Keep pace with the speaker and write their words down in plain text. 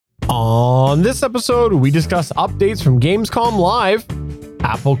On this episode, we discuss updates from Gamescom Live,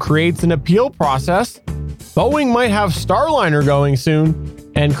 Apple creates an appeal process, Boeing might have Starliner going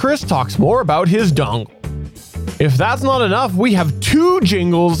soon, and Chris talks more about his dongle. If that's not enough, we have 2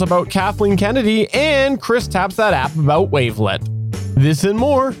 jingles about Kathleen Kennedy, and Chris taps that app about Wavelet. This and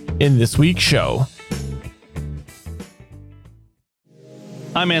more in this week's show.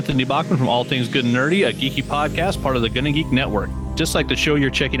 I'm Anthony Bachman from All Things Good and Nerdy, a geeky podcast part of the Gonna Geek Network, just like the show you're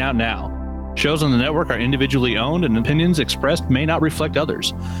checking out now. Shows on the network are individually owned and opinions expressed may not reflect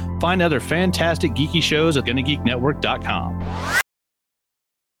others. Find other fantastic geeky shows at GonnaGeekNetwork.com.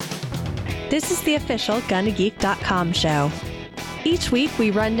 This is the official GonnaGeek.com show. Each week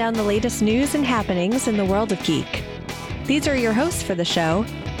we run down the latest news and happenings in the world of geek. These are your hosts for the show,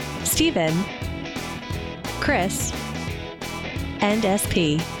 Steven, Chris, and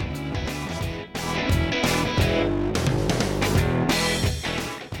SP.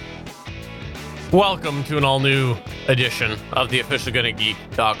 Welcome to an all-new edition of the official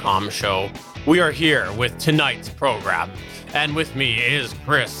GonnaGeek.com show. We are here with tonight's program, and with me is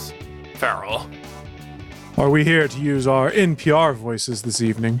Chris Ferrell. Are we here to use our NPR voices this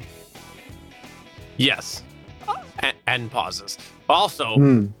evening? Yes. And pauses.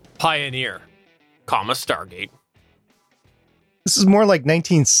 Also, Pioneer, Stargate. This is more like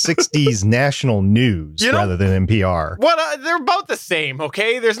 1960s national news rather than NPR. They're about the same,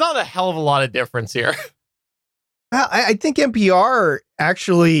 okay? There's not a hell of a lot of difference here. Well, I think NPR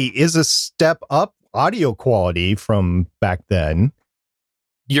actually is a step up audio quality from back then.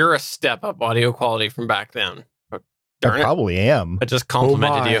 You're a step up audio quality from back then. I probably am. I just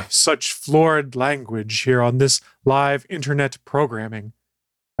complimented you. Such florid language here on this live internet programming.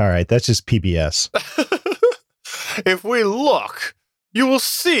 All right, that's just PBS. If we look, you will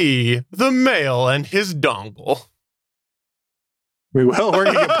see the male and his dongle. We will. We're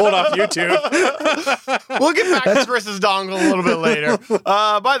going to get pulled off YouTube. We'll get back to Chris's dongle a little bit later.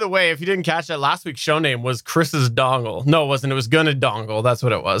 By the way, if you didn't catch that, last week's show name was Chris's dongle. No, it wasn't. It was Gonna Dongle. That's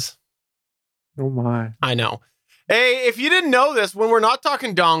what it was. Oh, my. I know. Hey, if you didn't know this, when we're not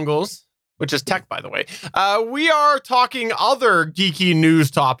talking dongles, which is tech, by the way, we are talking other geeky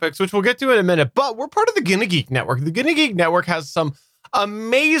news topics, which we'll get to in a minute, but we're part of the Gonna Geek Network. The Gonna Geek Network has some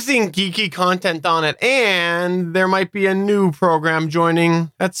amazing geeky content on it, and there might be a new program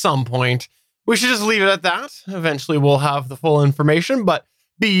joining at some point. We should just leave it at that. Eventually, we'll have the full information, but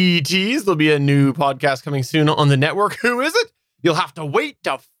BTs, there'll be a new podcast coming soon on the network. Who is it? You'll have to wait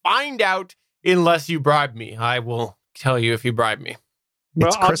to find out unless you bribe me. I will tell you if you bribe me.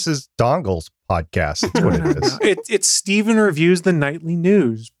 It's Chris's Dongles podcast. That's what it is. It's Steven reviews the nightly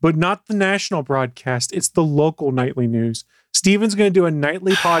news, but not the national broadcast. It's the local nightly news. Steven's going to do a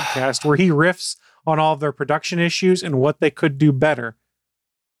nightly podcast where he riffs on all of their production issues and what they could do better.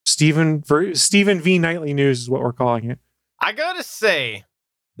 Steven V Nightly News is what we're calling it. I gotta say,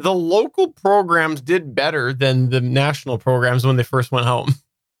 the local programs did better than the national programs when they first went home.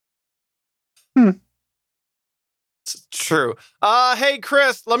 It's true. Hey,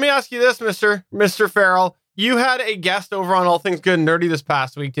 Chris, let me ask you this, Mr. Ferrell. You had a guest over on All Things Good and Nerdy this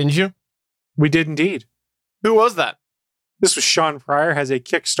past week, didn't you? We did indeed. Who was that? This was Sean Pryor, has a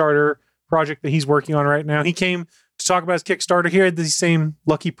Kickstarter project that he's working on right now. He came to talk about his Kickstarter. He had the same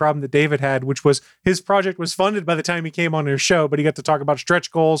lucky problem that David had, which was his project was funded by the time he came on his show, but he got to talk about stretch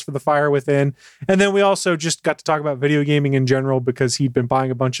goals for the Fire Within. And then we also just got to talk about video gaming in general because he'd been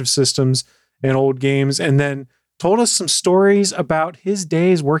buying a bunch of systems and old games, and then told us some stories about his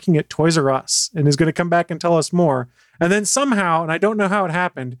days working at Toys R Us, and is going to come back and tell us more. And then somehow, and I don't know how it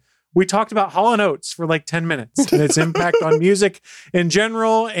happened, we talked about Hall & Oates for like 10 minutes and its impact on music in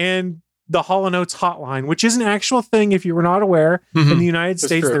general and the Hall & Oates hotline, which is an actual thing if you were not aware. In the United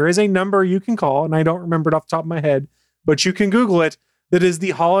States, there is a number you can call, and I don't remember it off the top of my head, but you can Google it, that is the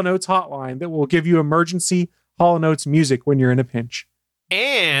Hall & Oates hotline that will give you emergency Hall & Oates music when you're in a pinch.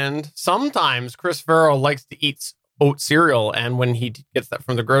 And sometimes Chris Ferrell likes to eat oat cereal, and when he gets that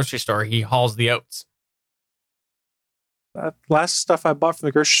from the grocery store, he hauls the oats. Last stuff I bought from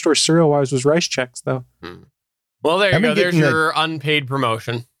the grocery store cereal-wise was Rice Chex, though. Well, there you go. There's your unpaid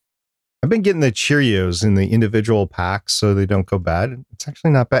promotion. I've been getting the Cheerios in the individual packs so they don't go bad. It's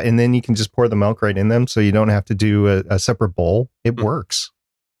actually not bad. And then you can just pour the milk right in them so you don't have to do a separate bowl. It works.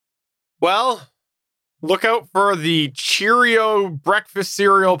 Well, look out for the Cheerio Breakfast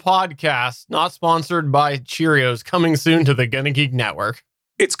Cereal Podcast, not sponsored by Cheerios, coming soon to the Gonna Geek Network.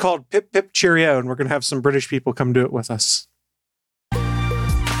 It's called Pip Pip Cheerio, and we're going to have some British people come do it with us.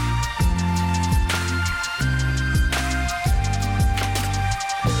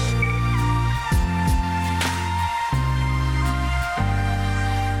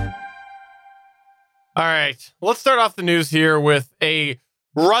 All right, let's start off the news here with a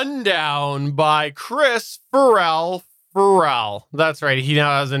rundown by Chris Ferrell. That's right. He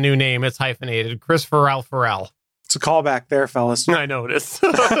now has a new name. It's hyphenated. Chris Ferrell. It's a callback there, fellas. I know it is.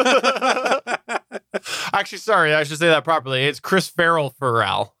 Actually, sorry, I should say that properly. It's Chris Ferrell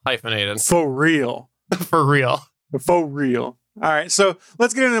hyphenated. For real. For real. For real. All right, so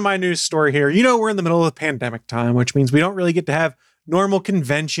let's get into my news story here. You know, we're in the middle of pandemic time, which means we don't really get to have normal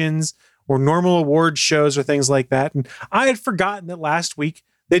conventions or normal award shows or things like that. And I had forgotten that last week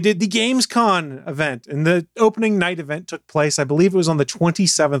they did the Gamescom event, and the opening night event took place, I believe it was on the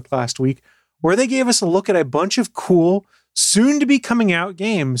 27th last week, where they gave us a look at a bunch of cool, soon-to-be coming out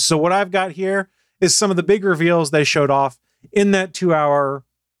games. So what I've got here is some of the big reveals they showed off in that 2-hour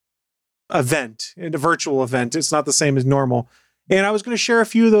event, in a virtual event. It's not the same as normal. And I was going to share a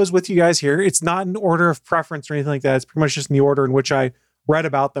few of those with you guys here. It's not in order of preference or anything like that. It's pretty much just in the order in which I read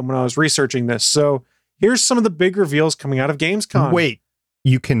about them when I was researching this. So here's some of the big reveals coming out of Gamescom. Wait,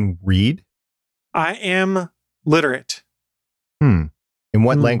 you can read? I am literate. In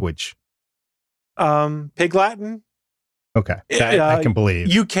what language? Pig Latin. Okay, that I can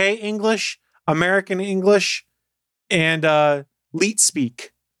believe. UK English, American English, and Leet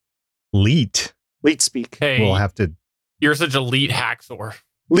Speak. Leet Speak. Hey, we'll have to. You're such a leet hacksaw.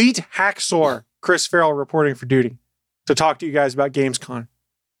 Leet Hacksaw. Chris Ferrell reporting for duty to talk to you guys about Gamescom.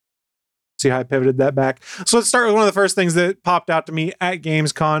 See how I pivoted that back? So let's start with one of the first things that popped out to me at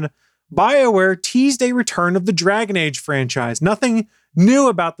Gamescom. BioWare teased a return of the Dragon Age franchise. Nothing new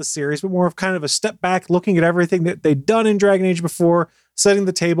about the series, but more of kind of a step back, looking at everything that they'd done in Dragon Age before, setting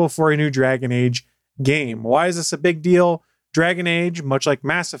the table for a new Dragon Age game. Why is this a big deal? Dragon Age, much like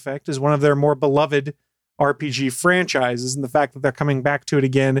Mass Effect, is one of their more beloved RPG franchises, and the fact that they're coming back to it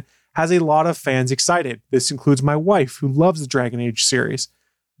again has a lot of fans excited. This includes my wife, who loves the Dragon Age series.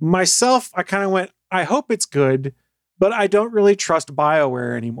 Myself, I kind of went, I hope it's good, but I don't really trust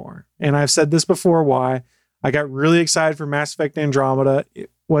BioWare anymore. And I've said this before, why. I got really excited for Mass Effect Andromeda. It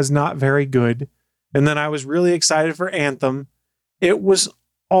was not very good. And then I was really excited for Anthem. It was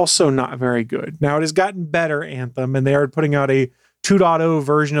also not very good. Now, it has gotten better, Anthem, and they are putting out a 2.0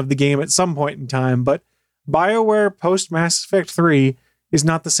 version of the game at some point in time, but BioWare post Mass Effect 3 is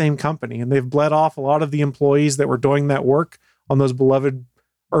not the same company, and they've bled off a lot of the employees that were doing that work on those beloved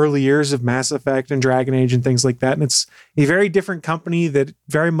early years of Mass Effect and Dragon Age and things like that. And it's a very different company that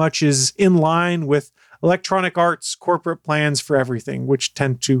very much is in line with Electronic Arts' corporate plans for everything, which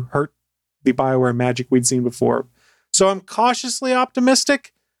tend to hurt the BioWare magic we'd seen before. So I'm cautiously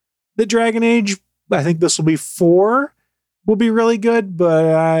optimistic that Dragon Age, I think this will be 4, will be really good, but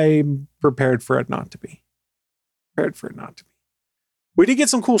I'm prepared for it not to be. We did get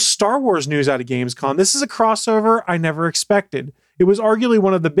some cool Star Wars news out of Gamescom. This is a crossover I never expected. It was arguably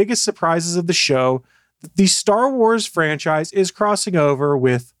one of the biggest surprises of the show that the Star Wars franchise is crossing over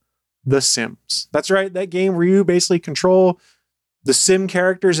with The Sims. That's right, that game where you basically control the Sim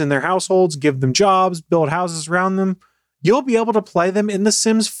characters in their households, give them jobs, build houses around them. You'll be able to play them in The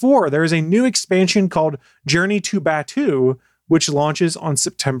Sims 4. There is a new expansion called Journey to Batuu, which launches on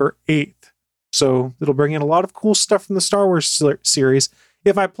September 8th. So it'll bring in a lot of cool stuff from the Star Wars series.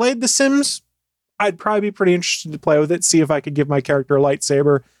 If I played The Sims, I'd probably be pretty interested to play with it, see if I could give my character a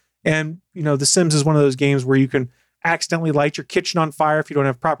lightsaber. And, you know, The Sims is one of those games where you can accidentally light your kitchen on fire if you don't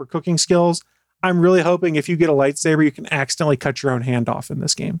have proper cooking skills. I'm really hoping if you get a lightsaber, you can accidentally cut your own hand off in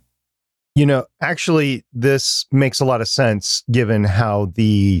this game. You know, actually, this makes a lot of sense given how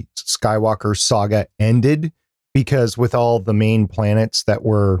the Skywalker saga ended, because with all the main planets that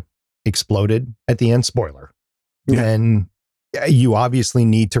were exploded at the end, spoiler, then you obviously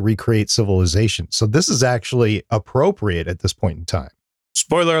need to recreate civilization. So this is actually appropriate at this point in time.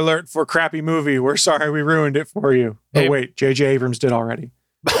 Spoiler alert for crappy movie. We're sorry we ruined it for you. Hey. Oh, wait, J.J. Abrams did already.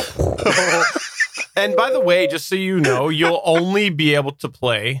 And by the way, just so you know, you'll only be able to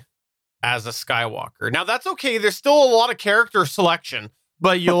play as a Skywalker. Now, that's okay. There's still a lot of character selection,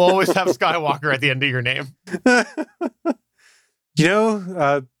 but you'll always have Skywalker at the end of your name. You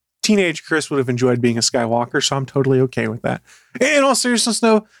know, teenage Chris would have enjoyed being a Skywalker, so I'm totally okay with that. In all seriousness,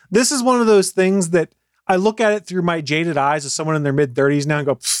 though, this is one of those things that I look at it through my jaded eyes as someone in their mid-30s now and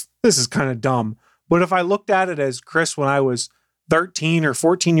go, this is kind of dumb. But if I looked at it as Chris when I was 13 or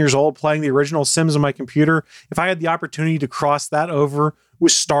 14 years old playing the original Sims on my computer, if I had the opportunity to cross that over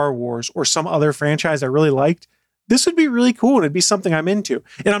with Star Wars or some other franchise I really liked, this would be really cool and it'd be something I'm into.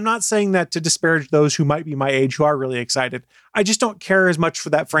 And I'm not saying that to disparage those who might be my age who are really excited. I just don't care as much for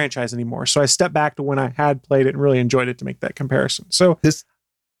that franchise anymore. So I step back to when I had played it and really enjoyed it to make that comparison. So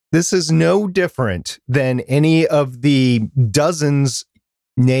this is no different than any of the dozens,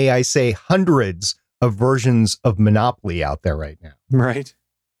 nay, I say hundreds of versions of Monopoly out there right now. Right.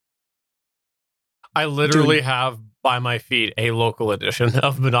 I literally have by my feet a local edition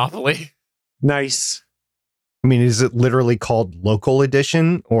of Monopoly. Nice. I mean, is it literally called Local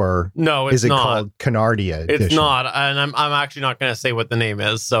Edition, or No, it's is it not. called Canardia Edition? It's not, and I'm actually not going to say what the name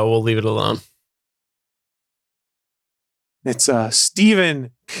is, so we'll leave it alone. It's Stevenopoly,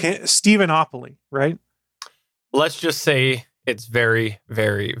 right? Let's just say it's very,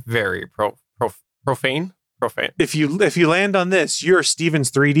 very, very profane. Profane. If you land on this, you're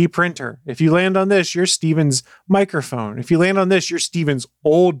Steven's 3D printer. If you land on this, you're Steven's microphone. If you land on this, you're Steven's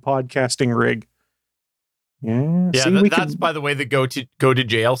old podcasting rig. Yeah, yeah. That's by the way the go to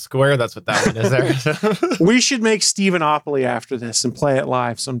jail square. That's what that one is there. We should make Stevenopoly after this and play it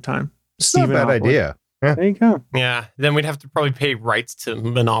live sometime. It's not a bad idea. Yeah. There you go. Yeah. Then we'd have to probably pay rights to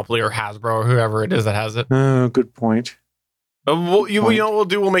Monopoly or Hasbro or whoever it is that has it. Oh, good point. You know what we'll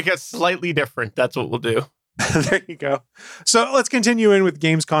do? We'll make it slightly different. That's what we'll do. There you go. So let's continue in with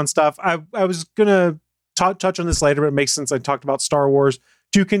Gamescom stuff. I was going to touch on this later, but it makes sense. I talked about Star Wars.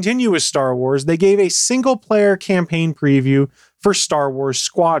 To continue with Star Wars, they gave a single-player campaign preview for Star Wars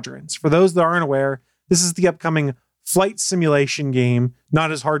Squadrons. For those that aren't aware, this is the upcoming flight simulation game,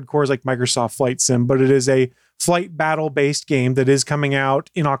 not as hardcore as like Microsoft Flight Sim, but it is a flight battle-based game that is coming out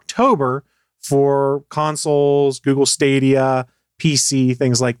in October for consoles, Google Stadia, PC,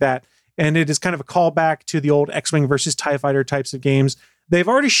 things like that. And it is kind of a callback to the old X-Wing versus TIE Fighter types of games. They've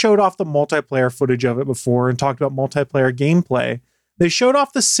already showed off the multiplayer footage of it before and talked about multiplayer gameplay. They showed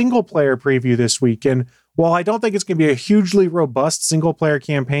off the single player preview this week. And while I don't think it's going to be a hugely robust single player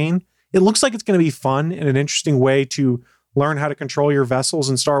campaign, it looks like it's going to be fun and an interesting way to learn how to control your vessels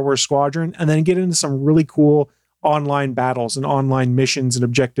in Star Wars Squadron and then get into some really cool online battles and online missions and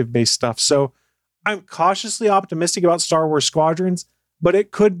objective based stuff. So I'm cautiously optimistic about Star Wars Squadrons, but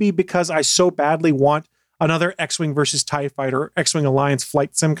it could be because I so badly want another X-Wing versus TIE Fighter, X-Wing Alliance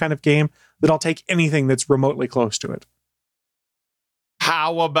flight sim kind of game that I'll take anything that's remotely close to it.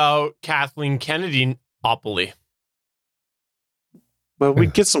 How about Kathleen Kennedy-opoly? Well,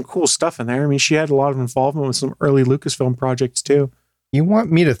 we'd get some cool stuff in there. I mean, she had a lot of involvement with some early Lucasfilm projects too. You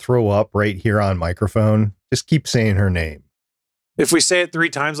want me to throw up right here on microphone? Just keep saying her name. If we say it 3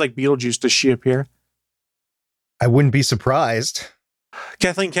 times like Beetlejuice, does she appear? I wouldn't be surprised.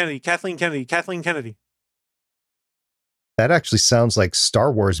 Kathleen Kennedy, Kathleen Kennedy, Kathleen Kennedy. That actually sounds like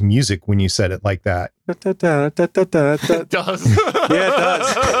Star Wars music when you said it like that. It does. Yeah, it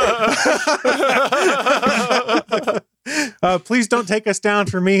does. Please don't take us down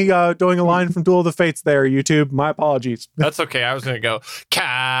for me doing a line from Duel of the Fates there, YouTube. My apologies. That's okay. I was going to go,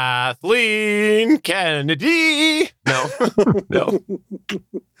 Kathleen Kennedy. No. No.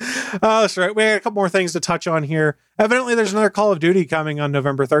 That's right. We got a couple more things to touch on here. Evidently, there's another Call of Duty coming on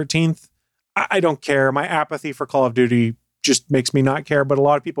November 13th. I don't care. My apathy for Call of Duty just makes me not care, but a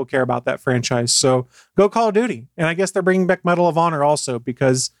lot of people care about that franchise. So go Call of Duty. And I guess they're bringing back Medal of Honor also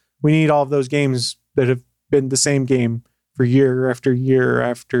because we need all of those games that have been the same game for year after year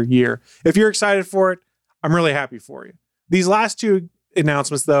after year. If you're excited for it, I'm really happy for you. These last 2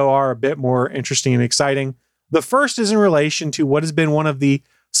 announcements, though, are a bit more interesting and exciting. The first is in relation to what has been one of the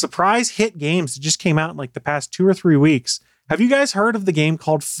surprise hit games that just came out in like the past 2 or 3 weeks. Have you guys heard of the game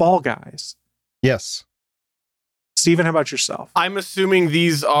called Fall Guys? Yes. Steven, how about yourself? I'm assuming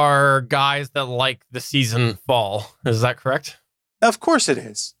these are guys that like the season fall. Is that correct? Of course it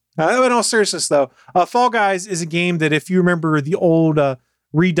is. In all seriousness, though, Fall Guys is a game that if you remember the old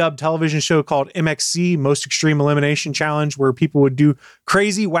redubbed television show called MXC, Most Extreme Elimination Challenge, where people would do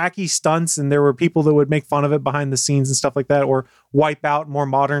crazy, wacky stunts and there were people that would make fun of it behind the scenes and stuff like that, or wipe out in more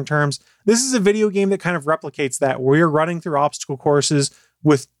modern terms. This is a video game that kind of replicates that, where you're running through obstacle courses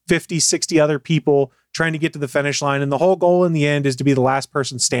with 50, 60 other people trying to get to the finish line. And the whole goal in the end is to be the last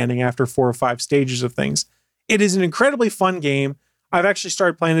person standing after 4 or 5 stages of things. It is an incredibly fun game. I've actually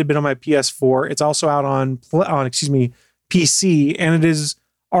started playing it a bit on my PS4. It's also out on PC, and it is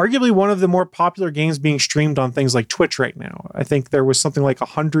arguably one of the more popular games being streamed on things like Twitch right now. I think there was something like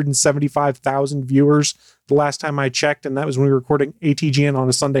 175,000 viewers the last time I checked, and that was when we were recording ATGN on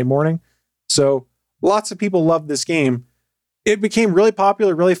a Sunday morning. So lots of people love this game. It became really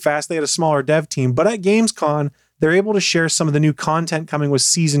popular really fast. They had a smaller dev team, but at Gamescom, they're able to share some of the new content coming with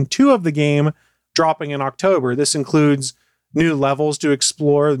Season 2 of the game dropping in October. This includes new levels to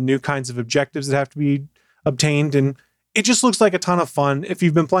explore, new kinds of objectives that have to be obtained, and it just looks like a ton of fun. If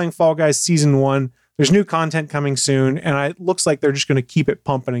you've been playing Fall Guys Season 1, there's new content coming soon, and it looks like they're just going to keep it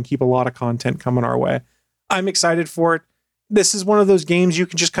pumping and keep a lot of content coming our way. I'm excited for it. This is one of those games you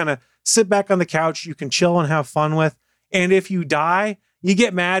can just kind of sit back on the couch, you can chill and have fun with. And if you die, you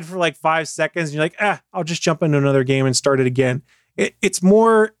get mad for like 5 seconds and you're like, I'll just jump into another game and start it again. It's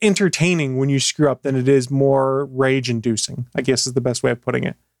more entertaining when you screw up than it is more rage inducing, I guess is the best way of putting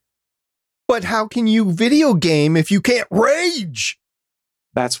it. But how can you video game if you can't rage?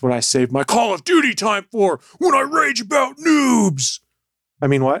 That's what I saved my Call of Duty time for, when I rage about noobs. I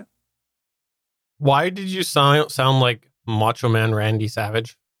mean, what? Why did you sound like Macho Man Randy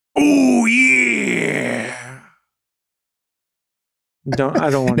Savage? Oh, yeah. I don't want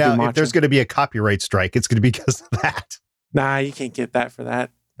to do Now, macho. if there's going to be a copyright strike, it's going to be because of that. Nah, you can't get that for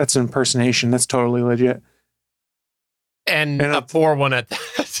that. That's an impersonation. That's totally legit. And a poor one at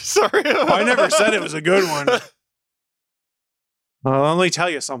that. Sorry. I never said it was a good one. I'll only tell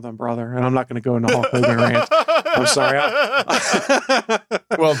you something, brother, and I'm not going to go into Hulk Hogan rant. I'm sorry.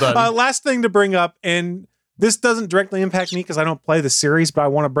 Well done. Last thing to bring up, and this doesn't directly impact me because I don't play the series, but I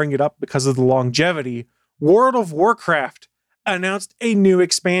want to bring it up because of the longevity. World of Warcraft announced a new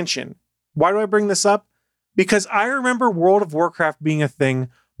expansion. Why do I bring this up? Because I remember World of Warcraft being a thing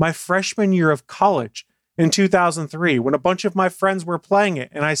my freshman year of college in 2003 when a bunch of my friends were playing it.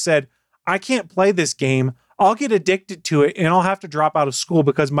 And I said, I can't play this game. I'll get addicted to it and I'll have to drop out of school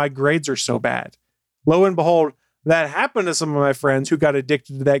because my grades are so bad. Lo and behold, that happened to some of my friends who got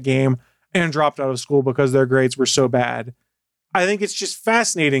addicted to that game and dropped out of school because their grades were so bad. I think it's just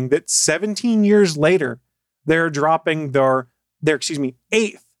fascinating that 17 years later, they're dropping their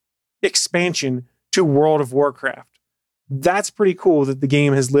 8th expansion to World of Warcraft. That's pretty cool that the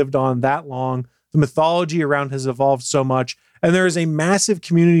game has lived on that long. The mythology around has evolved so much. And there is a massive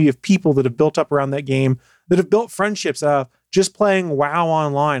community of people that have built up around that game, that have built friendships out of just playing WoW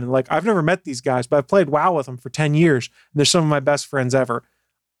online. And like, I've never met these guys, but I've played WoW with them for 10 years. And they're some of my best friends ever.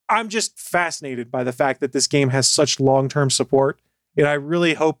 I'm just fascinated by the fact that this game has such long-term support. And I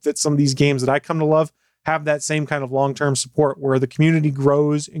really hope that some of these games that I come to love have that same kind of long-term support where the community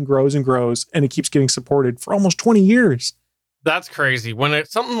grows and grows and grows and it keeps getting supported for almost 20 years. That's crazy. When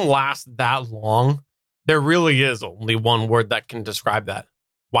something lasts that long, there really is only one word that can describe that.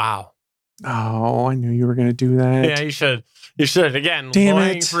 Wow. Oh, I knew you were going to do that. Yeah, you should. You should. Again, damn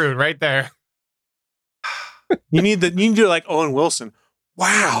low-hanging it. fruit right there. You need to do like Owen Wilson.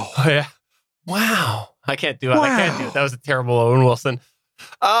 Wow. Oh, yeah. Wow. I can't do it. Wow. I can't do it. That was a terrible Owen Wilson.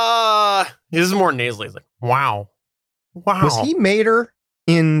 This is more nasally. He's like, wow. Wow. Was he Mater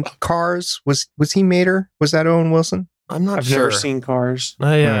in Cars? Was he Mater? Was that Owen Wilson? I'm not I've sure. never seen Cars.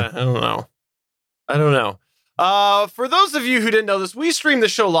 Yeah, I don't know. For those of you who didn't know this, we stream the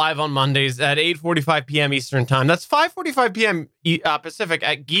show live on Mondays at 8:45 p.m. Eastern Time. That's 5:45 p.m. Pacific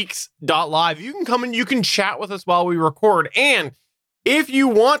at geeks.live. You can come and you can chat with us while we record. And if you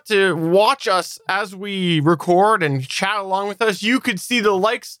want to watch us as we record and chat along with us, you could see the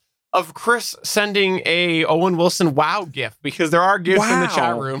likes of Chris sending a Owen Wilson wow gif, because there are gifs in the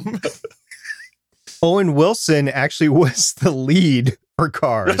chat room. Owen Wilson actually was the lead for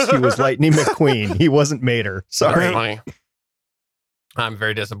Cars. He was Lightning McQueen. He wasn't Mater. Sorry. Funny. I'm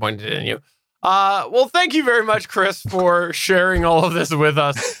very disappointed in you. Well, thank you very much, Chris, for sharing all of this with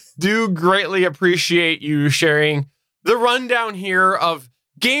us. Do greatly appreciate you sharing the rundown here of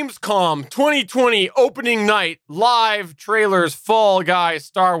Gamescom 2020 opening night, live trailers, Fall Guys,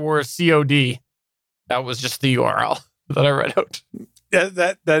 Star Wars, COD. That was just the URL that I read out.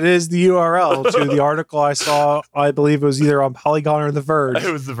 Yeah, that is the URL to the article I saw. I believe it was either on Polygon or The Verge.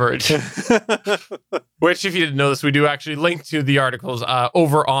 It was The Verge. Which, if you didn't know this, we do actually link to the articles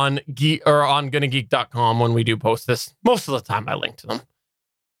over on GonnaGeek.com when we do post this. Most of the time, I link to them.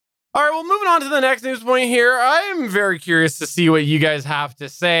 All right, well, moving on to the next news point here. I'm very curious to see what you guys have to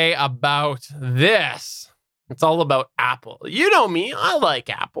say about this. It's all about Apple. You know me. I like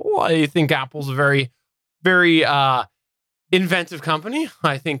Apple. I think Apple's a very, very inventive company.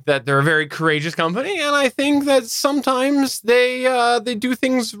 I think that they're a very courageous company, and I think that sometimes they do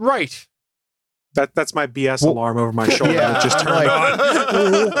things right. That's my BS alarm over my shoulder that just turned on.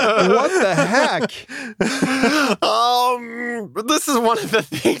 What the heck? This is one of the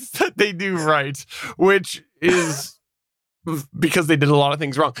things that they do right, which is because they did a lot of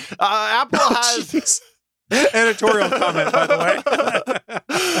things wrong. Apple has editorial comment, by the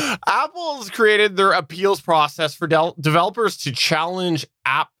way. Apple's created their appeals process for developers to challenge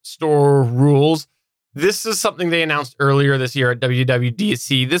App Store rules. This is something they announced earlier this year at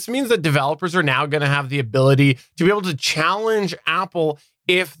WWDC. This means that developers are now going to have the ability to be able to challenge Apple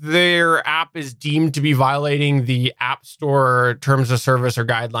if their app is deemed to be violating the App Store terms of service or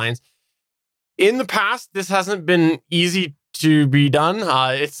guidelines. In the past, this hasn't been easy to be done.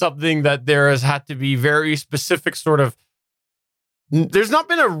 It's something that there has had to be very specific sort of... There's not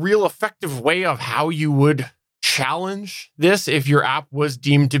been a real effective way of how you would challenge this if your app was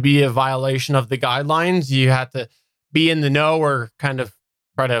deemed to be a violation of the guidelines. You had to be in the know or kind of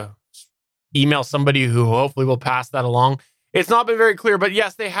try to email somebody who hopefully will pass that along. It's not been very clear, but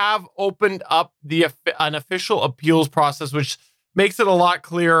yes, they have opened up an official appeals process, which makes it a lot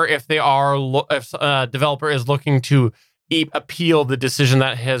clearer if if a developer is looking to appeal the decision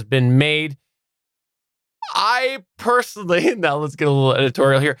that has been made. I personally, now let's get a little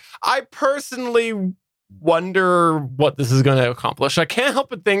editorial here. I personally wonder what this is going to accomplish. I can't help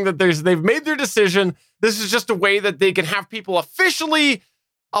but think that they've made their decision. This is just a way that they can have people officially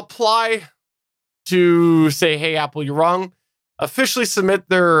apply to say, hey, Apple, you're wrong. Officially submit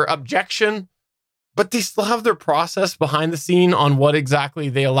their objection, but they still have their process behind the scene on what exactly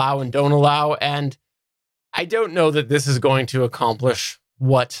they allow and don't allow. And I don't know that this is going to accomplish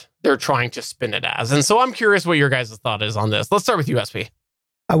what they're trying to spin it as. And so I'm curious what your guys' thought is on this. Let's start with you, SP.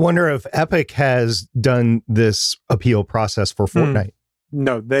 I wonder if Epic has done this appeal process for Fortnite.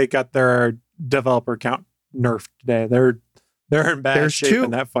 No, they got their developer account nerfed today. They're in bad shape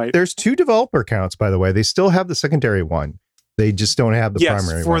in that fight. There's 2 developer accounts, by the way. They still have the secondary one. They just don't have the primary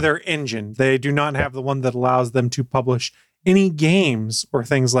one. Yes, for their engine. They do not have the one that allows them to publish any games or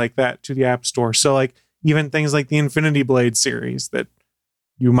things like that to the App Store. So like even things like the Infinity Blade series that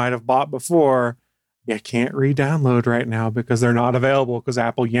you might have bought before, you can't re-download right now because they're not available because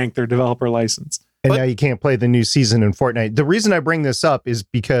Apple yanked their developer license. And now you can't play the new season in Fortnite. The reason I bring this up is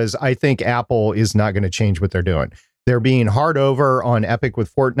because I think Apple is not going to change what they're doing. They're being hard over on Epic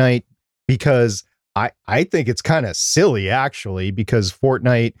with Fortnite because I think it's kind of silly, actually, because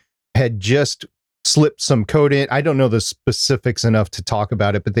Fortnite had just slipped some code in. I don't know the specifics enough to talk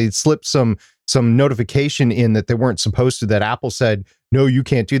about it, but they slipped some notification in that they weren't supposed to, that Apple said, no, you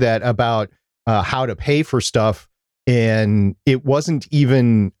can't do that, about how to pay for stuff. And it wasn't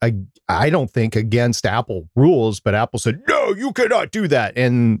even, I don't think, against Apple rules, but Apple said, no, you cannot do that.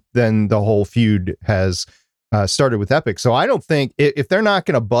 And then the whole feud has started with Epic. So I don't think, if they're not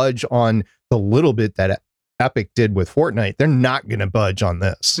going to budge on the little bit that Epic did with Fortnite, they're not going to budge on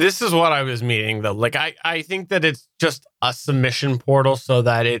this. This is what I was meaning, though. Like, I think that it's just a submission portal so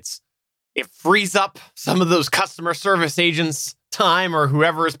that it frees up some of those customer service agents' time, or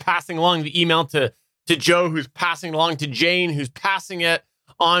whoever is passing along the email to Joe, who's passing along to Jane, who's passing it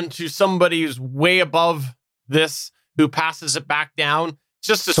on to somebody who's way above this, who passes it back down.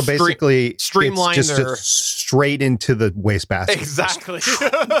 Just to basically streamline it's just straight into the wastebasket. Exactly.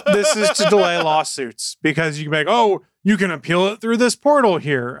 This is to delay lawsuits because you can be like, oh, you can appeal it through this portal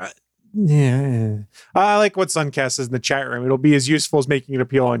here. Yeah. I like what Suncast says in the chat room. It'll be as useful as making an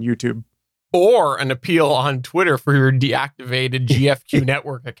appeal on YouTube. Or an appeal on Twitter for your deactivated GFQ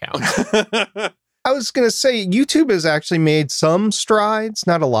network account. I was going to say, YouTube has actually made some strides,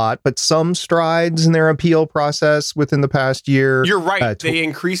 not a lot, but some strides in their appeal process within the past year. You're right. They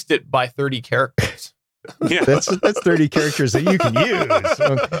increased it by 30 characters. Yeah. That's 30 characters that you can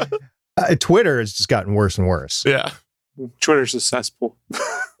use. Twitter has just gotten worse and worse. Yeah. Twitter's a cesspool.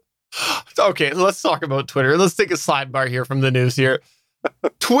 Okay, let's talk about Twitter. Let's take a sidebar here from the news here.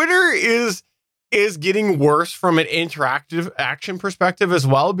 Twitter is getting worse from an interactive action perspective as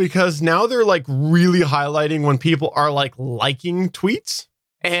well, because now they're like really highlighting when people are like liking tweets.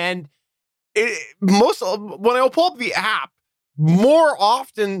 And when I pull up the app, more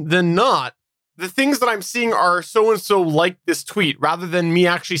often than not, the things that I'm seeing are so-and-so like this tweet rather than me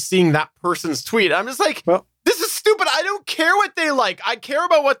actually seeing that person's tweet. I'm just like, well, this is stupid. I don't care what they like. I care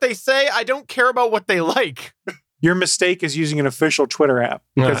about what they say. I don't care about what they like. Your mistake is using an official Twitter app,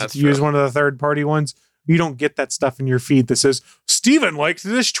 because if you use one of the third-party ones, you don't get that stuff in your feed that says, Steven liked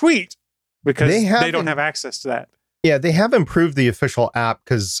this tweet, because they don't have access to that. Yeah, they have improved the official app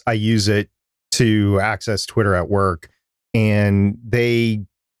because I use it to access Twitter at work, and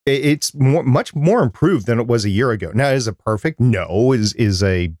it's much more improved than it was a year ago. Now, is it perfect? No. Is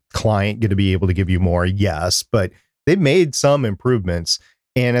a client going to be able to give you more? Yes, but they've made some improvements.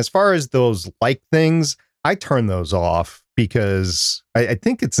 And as far as those like things, I turn those off because I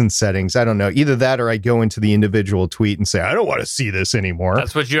think it's in settings. I don't know. Either that or I go into the individual tweet and say, I don't want to see this anymore.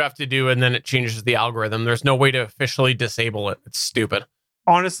 That's what you have to do. And then it changes the algorithm. There's no way to officially disable it. It's stupid.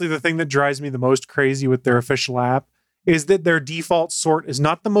 Honestly, the thing that drives me the most crazy with their official app is that their default sort is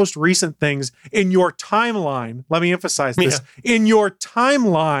not the most recent things in your timeline. Let me emphasize this. Yeah. In your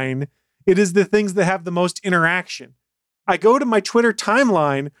timeline, it is the things that have the most interaction. I go to my Twitter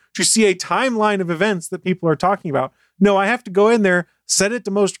timeline to see a timeline of events that people are talking about. No, I have to go in there, set it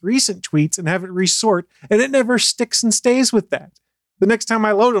to most recent tweets, and have it resort, and it never sticks and stays with that. The next time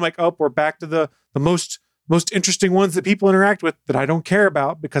I load, I'm like, oh, we're back to the most most interesting ones that people interact with that I don't care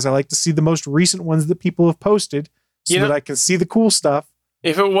about, because I like to see the most recent ones that people have posted so that I can see the cool stuff.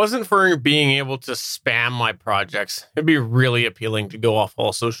 If it wasn't for being able to spam my projects, it'd be really appealing to go off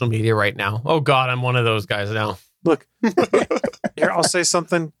all social media right now. Oh God, I'm one of those guys now. Look, here, I'll say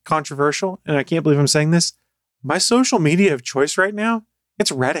something controversial, and I can't believe I'm saying this. My social media of choice right now,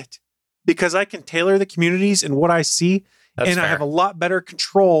 it's Reddit, because I can tailor the communities and what I see, I have a lot better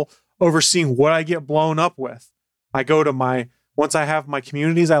control over seeing what I get blown up with. I go to once I have my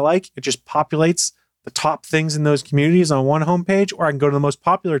communities I like, it just populates the top things in those communities on one homepage, or I can go to the most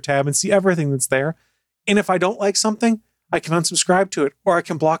popular tab and see everything that's there. And if I don't like something, I can unsubscribe to it, or I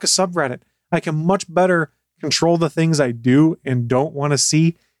can block a subreddit. I can much better control the things I do and don't want to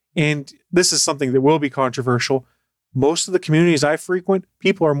see. And this is something that will be controversial. Most of the communities I frequent,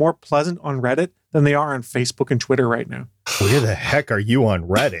 people are more pleasant on Reddit than they are on Facebook and Twitter right now. Where the heck are you on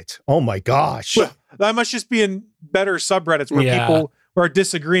Reddit? Oh my gosh. Well, that must just be in better subreddits where people are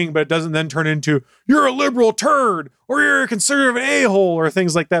disagreeing, but it doesn't then turn into, you're a liberal turd, or you're a conservative a-hole, or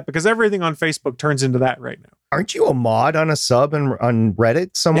things like that, because everything on Facebook turns into that right now. Aren't you a mod on a sub on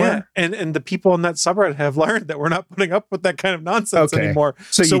Reddit somewhere? Yeah, and the people on that subreddit have learned that we're not putting up with that kind of nonsense anymore.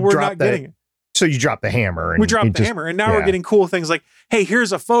 So we're not getting it. So you drop the hammer. We dropped the hammer, and now we're getting cool things like, hey,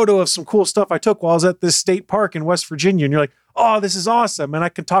 here's a photo of some cool stuff I took while I was at this state park in West Virginia. And you're like, oh, this is awesome. And I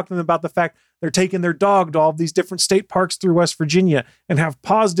can talk to them about the fact they're taking their dog to all of these different state parks through West Virginia and have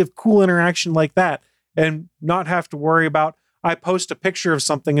positive, cool interaction like that, and not have to worry about, I post a picture of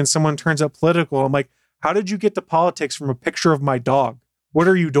something and someone turns out political. I'm like, how did you get to politics from a picture of my dog? What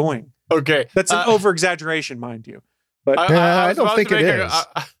are you doing? Okay. That's an over-exaggeration, mind you. But I don't think it is.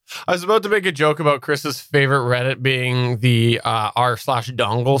 I was about to make a joke about Chris's favorite Reddit being the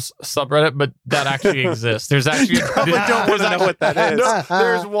r/dongles subreddit, but that actually exists. There's actually I don't want to know what that is. No,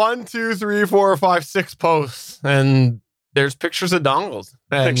 there's 1, 2, 3, 4, 5, 6 posts, and there's pictures of dongles.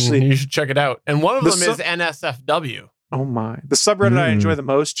 And Actually, you should check it out. And one of them is NSFW. Oh my. The subreddit I enjoy the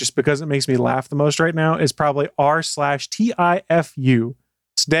most, just because it makes me laugh the most right now, is probably r/TIFU.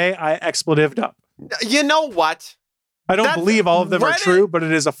 Today I expletived up. You know what? I don't believe all of them are true, but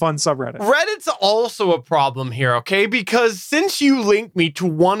it is a fun subreddit. Reddit's also a problem here, okay? Because since you linked me to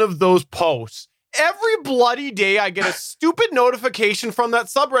one of those posts, every bloody day I get a stupid notification from that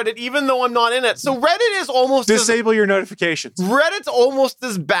subreddit, even though I'm not in it. So Reddit is almost disable your notifications. Reddit's almost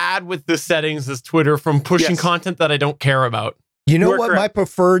as bad with the settings as Twitter from pushing content that I don't care about. You know what my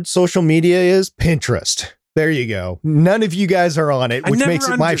preferred social media is? Pinterest. There you go. None of you guys are on it, which makes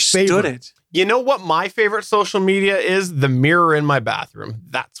it my favorite. You know what my favorite social media is? The mirror in my bathroom.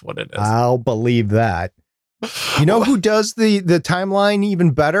 That's what it is. I'll believe that. You know who does the timeline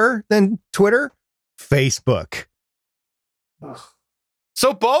even better than Twitter? Facebook.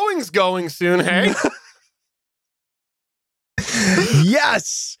 So Boeing's going soon, hey?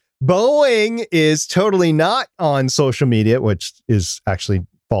 Yes. Boeing is totally not on social media, which is actually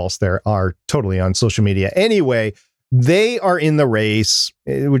false. They are totally on social media. Anyway, they are in the race,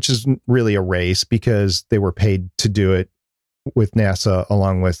 which is really a race because they were paid to do it with NASA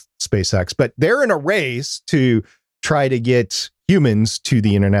along with SpaceX. But they're in a race to try to get humans to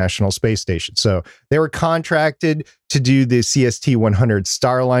the International Space Station. So they were contracted to do the CST-100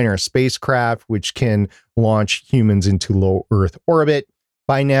 Starliner spacecraft, which can launch humans into low Earth orbit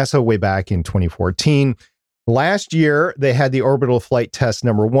by NASA way back in 2014. Last year, they had the orbital flight test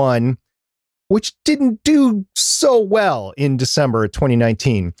number 1, which didn't do so well in December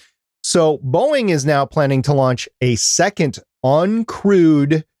 2019. So Boeing is now planning to launch a second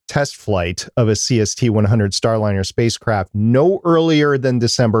uncrewed test flight of a CST-100 Starliner spacecraft no earlier than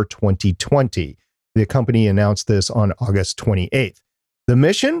December 2020. The company announced this on August 28th. The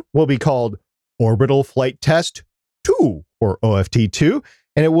mission will be called Orbital Flight Test 2, or OFT-2,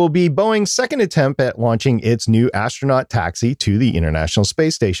 and it will be Boeing's second attempt at launching its new astronaut taxi to the International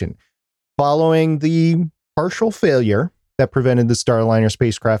Space Station. Following the partial failure that prevented the Starliner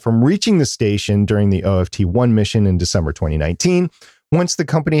spacecraft from reaching the station during the OFT-1 mission in December 2019, once the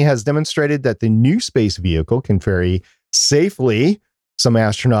company has demonstrated that the new space vehicle can ferry safely some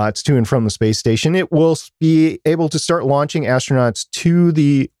astronauts to and from the space station, it will be able to start launching astronauts to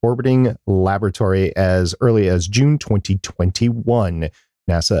the orbiting laboratory as early as June 2021,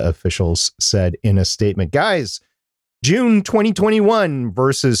 NASA officials said in a statement. Guys, June 2021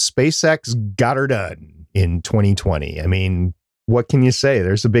 versus SpaceX got her done in 2020. I mean, what can you say?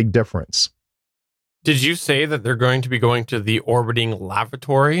 There's a big difference. Did you say that they're going to be going to the orbiting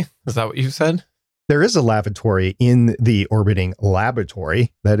laboratory? Is that what you said? There is a lavatory in the orbiting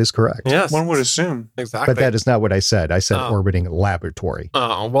laboratory. That is correct. Yes. One would assume. Exactly. But that is not what I said. I said Oh. orbiting laboratory.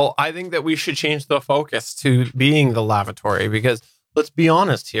 Well, I think that we should change the focus to being the lavatory because let's be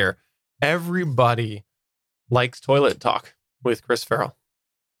honest here. Everybody likes toilet talk with Chris Ferrell.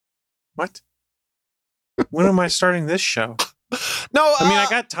 What? When am I starting this show? No, I mean, I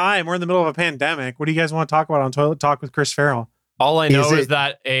got time. We're in the middle of a pandemic. What do you guys want to talk about on Toilet Talk with Chris Ferrell? all I know is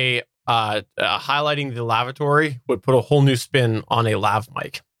that highlighting the lavatory would put a whole new spin on a lav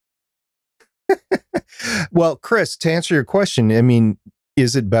mic. Well, Chris, to answer your question, I mean,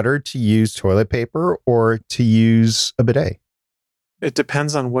 is it better to use toilet paper or to use a bidet? It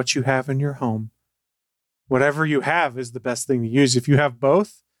depends on what you have in your home. Whatever you have is the best thing to use. If you have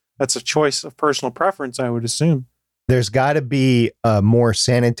both, that's a choice of personal preference, I would assume. There's got to be a more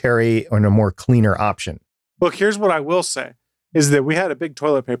sanitary and a more cleaner option. Look, here's what I will say, is that we had a big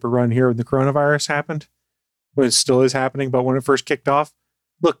toilet paper run here when the coronavirus happened. Well, it still is happening, but when it first kicked off,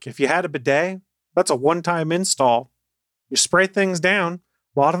 look, if you had a bidet, that's a one-time install. You spray things down.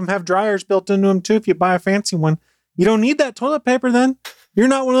 A lot of them have dryers built into them too if you buy a fancy one. You don't need that toilet paper then. You're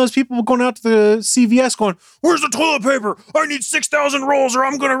not one of those people going out to the CVS going, where's the toilet paper? I need 6,000 rolls or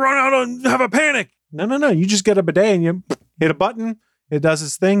I'm going to run out and have a panic. No. You just get a bidet and you hit a button. It does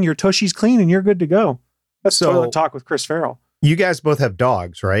its thing. Your tushy's clean and you're good to go. That's Toilet Talk with Chris Ferrell. You guys both have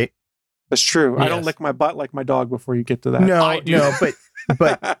dogs, right? That's true. Yes. I don't lick my butt like my dog before you get to that. No,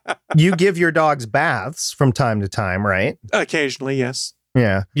 but you give your dogs baths from time to time, right? Occasionally, yes.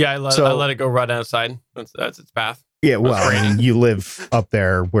 Yeah. Yeah, I let it go run outside. That's its bath. Yeah, well, you live up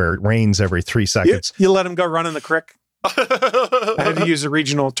there where it rains every 3 seconds. You let him go run in the creek. I had to use a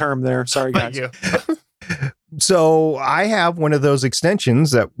regional term there. Sorry, guys. Thank you. So I have one of those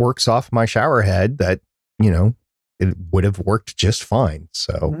extensions that works off my shower head that, it would have worked just fine.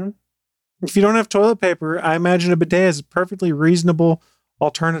 So If you don't have toilet paper, I imagine a bidet is a perfectly reasonable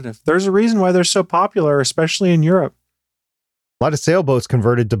alternative. There's a reason why they're so popular, especially in Europe. a lot of sailboats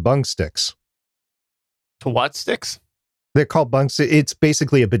converted to bung sticks. To what sticks? They're called bung sticks. It's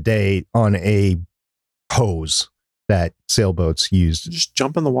basically a bidet on a hose that sailboats used. Just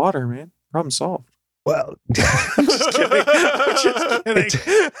jump in the water, man. Problem solved. Well, I'm just kidding. I'm just kidding.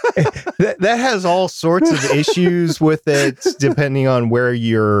 that has all sorts of issues with it, depending on where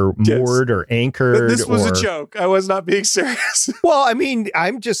you're moored or anchored. This was a joke. I was not being serious. Well, I mean,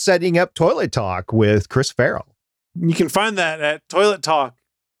 I'm just setting up Toilet Talk with Chris Ferrell. You can find that at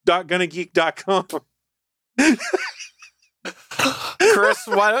toilettalk.gunnageek.com. Chris,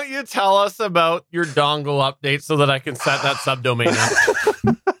 why don't you tell us about your dongle update so that I can set that subdomain up?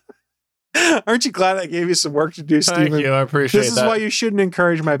 Aren't you glad I gave you some work to do, Stephen? Thank you. I appreciate that. This is why you shouldn't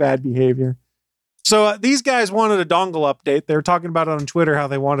encourage my bad behavior. So these guys wanted a dongle update. They were talking about it on Twitter, how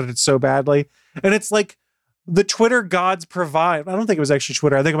they wanted it so badly. And it's like the Twitter gods provide. I don't think it was actually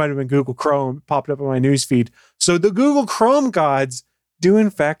Twitter. I think it might have been Google Chrome. It popped up in my newsfeed. So the Google Chrome gods do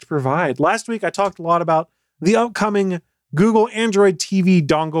in fact provide. Last week, I talked a lot about the upcoming Google Android TV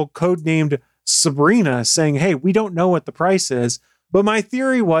dongle codenamed Sabrina, saying, hey, we don't know what the price is. But my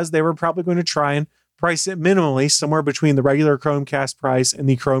theory was they were probably going to try and price it minimally, somewhere between the regular Chromecast price and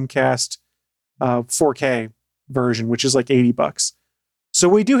the Chromecast 4K version, which is like $80. So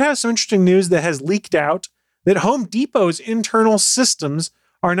we do have some interesting news that has leaked out that Home Depot's internal systems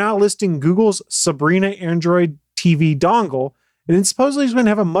are now listing Google's Sabrina Android TV dongle, and it supposedly is going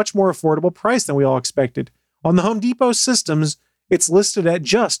to have a much more affordable price than we all expected. On the Home Depot systems, it's listed at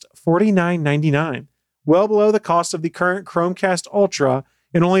just $49.99. Well below the cost of the current Chromecast Ultra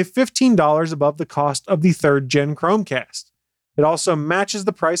and only $15 above the cost of the 3rd gen Chromecast. It also matches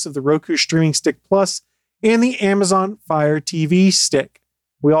the price of the Roku Streaming Stick Plus and the Amazon Fire TV Stick.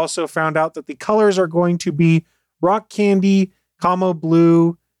 We also found out that the colors are going to be Rock Candy, Camo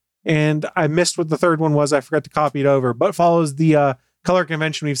Blue, and I missed what the third one was. I forgot to copy it over, but follows the color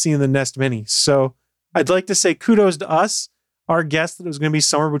convention we've seen in the Nest Mini. So I'd like to say kudos to us, our guess that it was going to be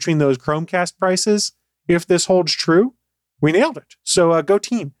somewhere between those Chromecast prices. If this holds true, we nailed it. So go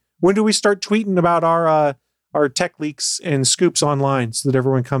team. When do we start tweeting about our tech leaks and scoops online so that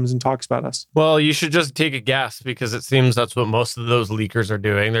everyone comes and talks about us? Well, you should just take a guess because it seems that's what most of those leakers are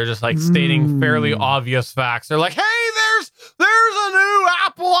doing. They're just like stating fairly obvious facts. They're like, hey, there's a new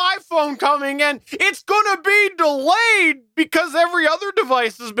Apple iPhone coming and it's going to be delayed because every other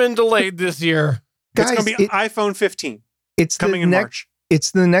device has been delayed this year. Guys, it's going to be iPhone 15. It's coming in March.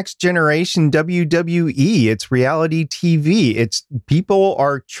 It's the next generation WWE. It's reality TV. It's people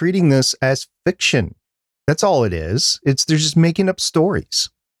are treating this as fiction. That's all it is. They're just making up stories.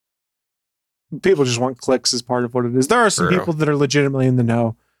 People just want clicks as part of what it is. There are some people that are legitimately in the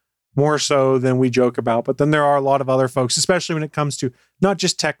know. more so than we joke about. But then there are a lot of other folks, especially when it comes to not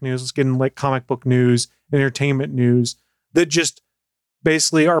just tech news, let's get in like comic book news, entertainment news, that just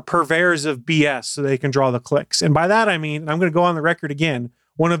basically are purveyors of BS so they can draw the clicks. And by that, I mean, I'm going to go on the record again,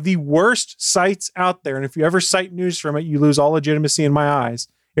 one of the worst sites out there, and if you ever cite news from it, you lose all legitimacy in my eyes,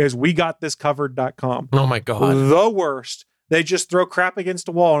 is wegotThiscovered.com. Oh my God. The worst. They just throw crap against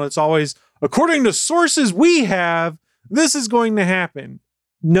a wall, and it's always, according to sources we have, this is going to happen.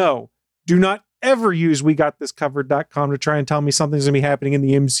 No, do not ever use wegotThiscovered.com to try and tell me something's going to be happening in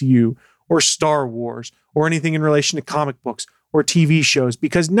the MCU or Star Wars or anything in relation to comic books or TV shows,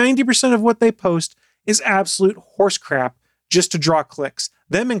 because 90% of what they post is absolute horse crap just to draw clicks.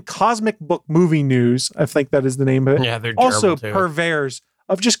 Them and Cosmic Book Movie News, I think that is the name of it. Yeah, they're also terrible too. purveyors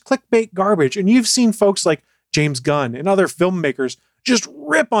of just clickbait garbage. And you've seen folks like James Gunn and other filmmakers just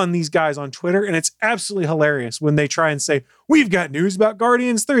rip on these guys on Twitter, and it's absolutely hilarious when they try and say, we've got news about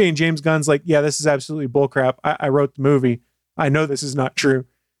Guardians 3, and James Gunn's like, yeah, this is absolutely bullcrap. I wrote the movie. I know this is not true.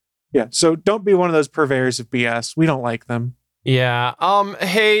 Yeah, so don't be one of those purveyors of BS. We don't like them. Yeah.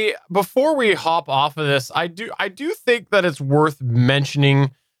 Hey, before we hop off of this, I do think that it's worth mentioning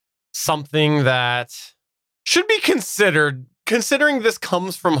something that should be considered, considering this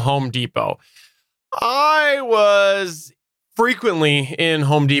comes from Home Depot. I was frequently in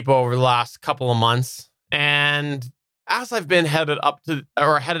Home Depot over the last couple of months, and as I've been headed out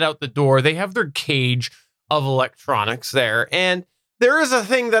the door, they have their cage of electronics there, and there is a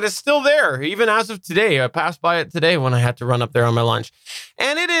thing that is still there, even as of today. I passed by it today when I had to run up there on my lunch.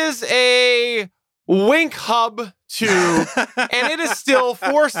 And it is a Wink Hub 2, and it is still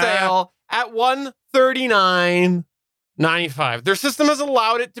for sale at $139.95. Their system has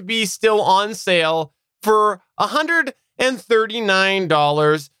allowed it to be still on sale for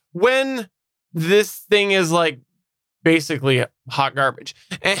 $139 when this thing is like basically hot garbage,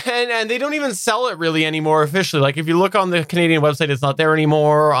 and they don't even sell it really anymore officially. Like if you look on the Canadian website, it's not there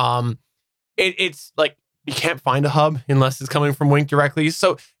anymore. It's like you can't find a hub unless it's coming from Wink directly,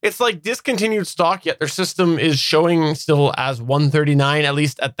 so it's like discontinued stock, yet their system is showing still as $139, at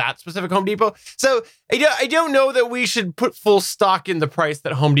least at that specific Home Depot. So I don't know that we should put full stock in the price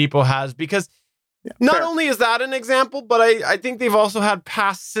that Home Depot has, because not only is that an example, but I think they've also had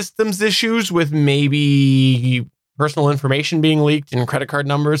past systems issues with maybe personal information being leaked and credit card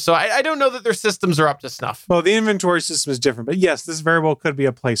numbers. So I don't know that their systems are up to snuff. Well, the inventory system is different, but yes, this very well could be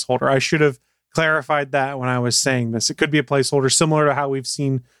a placeholder. I should have clarified that when I was saying this. It could be a placeholder, similar to how we've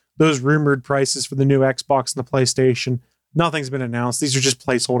seen those rumored prices for the new Xbox and the PlayStation. Nothing's been announced. These are just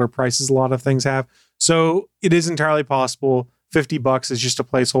placeholder prices. A lot of things have. So it is entirely possible $50 is just a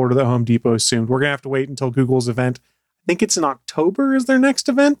placeholder that Home Depot assumed. We're going to have to wait until Google's event. I think it's in October is their next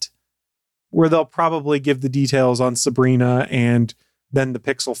event, where they'll probably give the details on Sabrina and then the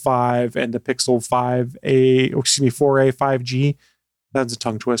Pixel 5 and the Pixel 4a 5G. That's a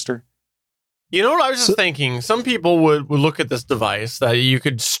tongue twister. You know what I was just thinking? Some people would look at this device that you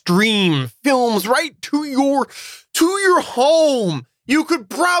could stream films right to your home. You could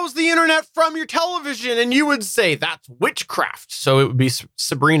browse the internet from your television, and you would say that's witchcraft. So it would be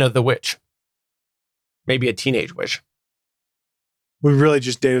Sabrina the Witch. Maybe a teenage witch. We really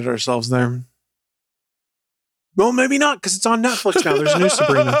just dated ourselves there. Well, maybe not, because it's on Netflix now. There's a new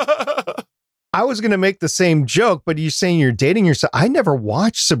Sabrina. I was going to make the same joke, but you're saying you're dating yourself. I never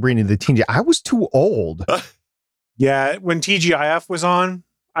watched Sabrina the Teenage. I was too old. Yeah, when TGIF was on,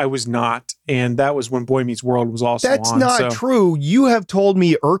 I was not. And that was when Boy Meets World was also That's on. That's so. not true. You have told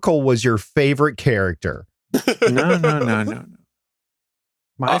me Urkel was your favorite character. No.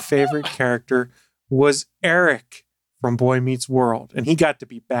 My favorite character was Eric from Boy Meets World, and he got to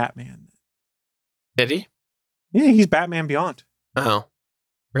be Batman. Did he? Yeah, he's Batman Beyond. Oh,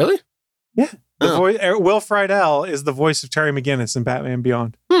 really? Yeah. Will Friedle is the voice of Terry McGinnis in Batman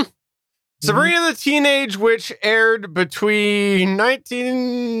Beyond. Sabrina the Teenage Witch aired between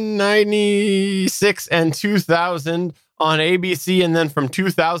 1996 and 2000 on ABC, and then from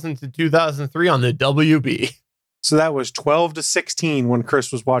 2000 to 2003 on the WB. So that was 12 to 16 when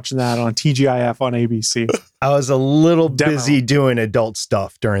Chris was watching that on TGIF on ABC. I was a little busy doing adult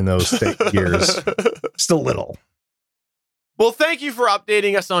stuff during those years. Just a little. Well, thank you for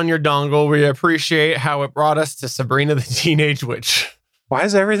updating us on your dongle. We appreciate how it brought us to Sabrina the Teenage Witch. Why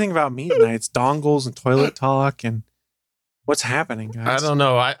is everything about me tonight? It's dongles and toilet talk and what's happening, guys? I don't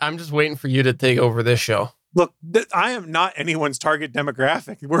know. I'm just waiting for you to take over this show. Look, I am not anyone's target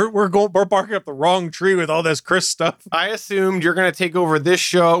demographic. We're barking up the wrong tree with all this Chris stuff. I assumed you're going to take over this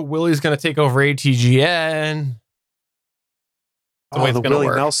show. Willie's going to take over ATGN. The Willie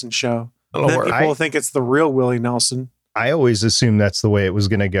Nelson show. Then people think it's the real Willie Nelson. I always assumed that's the way it was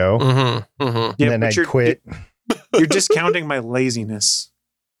going to go. Mm-hmm, mm-hmm. And then I quit. You're discounting my laziness.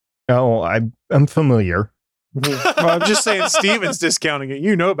 Oh, I'm familiar. Well, I'm just saying Steven's discounting it.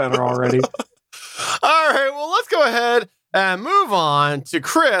 You know better already. All right, well, let's go ahead and move on to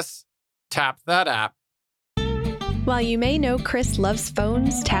Chris. Tap that app. While you may know Chris loves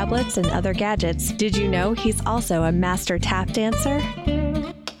phones, tablets, and other gadgets, did you know he's also a master tap dancer?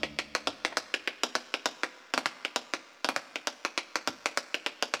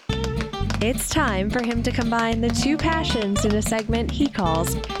 It's time for him to combine the two passions in a segment he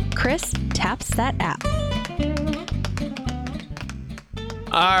calls Chris Taps That App.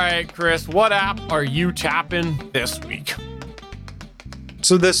 All right, Chris, what app are you tapping this week?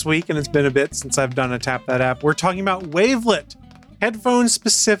 So this week, and it's been a bit since I've done a Tap That app, we're talking about Wavelet,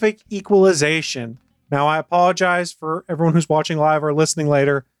 headphone-specific equalization. Now, I apologize for everyone who's watching live or listening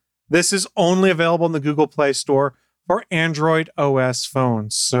later. This is only available in the Google Play Store for Android OS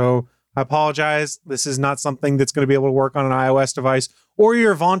phones. So I apologize. This is not something that's going to be able to work on an iOS device or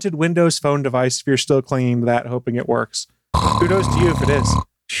your vaunted Windows Phone device if you're still clinging to that, hoping it works. Kudos to you if it is.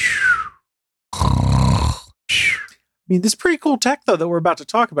 I mean, this is pretty cool tech, though, that we're about to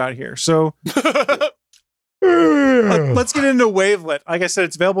talk about here. So let's get into Wavelet. Like I said,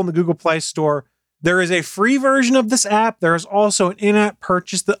 it's available in the Google Play Store. There is a free version of this app. There is also an in-app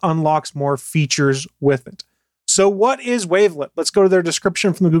purchase that unlocks more features with it. So what is Wavelet? Let's go to their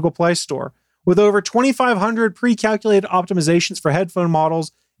description from the Google Play Store. With over 2,500 pre-calculated optimizations for headphone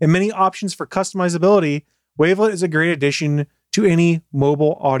models and many options for customizability, Wavelet is a great addition to any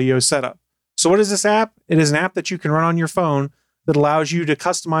mobile audio setup. So what is this app? It is an app that you can run on your phone that allows you to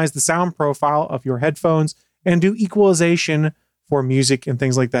customize the sound profile of your headphones and do equalization for music and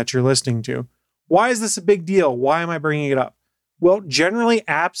things like that you're listening to. Why is this a big deal? Why am I bringing it up? Well, generally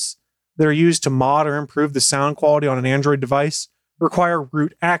apps that are used to mod or improve the sound quality on an Android device require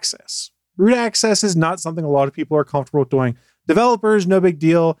root access. Root access is not something a lot of people are comfortable with doing. Developers, no big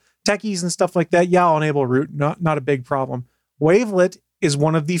deal. Techies and stuff like that, yeah, I'll enable root, not a big problem. Wavelet is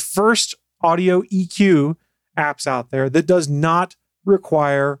one of the first audio EQ apps out there that does not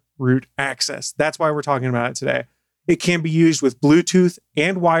require root access. That's why we're talking about it today. It can be used with Bluetooth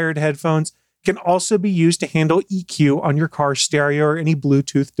and wired headphones. It can also be used to handle EQ on your car stereo or any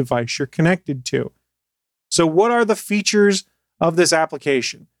Bluetooth device you're connected to. So what are the features of this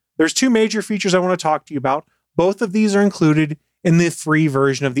application? There's two major features I want to talk to you about. Both of these are included in the free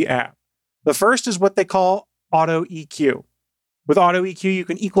version of the app. The first is what they call Auto EQ. With Auto EQ, you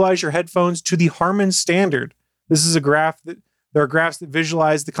can equalize your headphones to the Harman standard. This is there are graphs that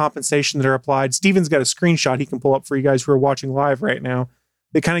visualize the compensation that are applied. Steven's got a screenshot he can pull up for you guys who are watching live right now.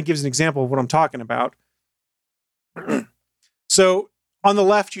 That kind of gives an example of what I'm talking about. So on the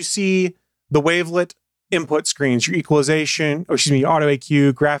left, you see the Wavelet input screens, your equalization, Auto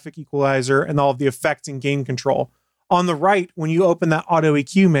EQ, graphic equalizer, and all of the effects and gain control. On the right, when you open that Auto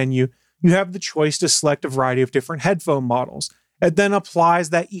EQ menu, you have the choice to select a variety of different headphone models. It then applies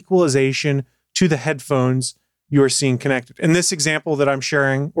that equalization to the headphones you are seeing connected. In this example that I'm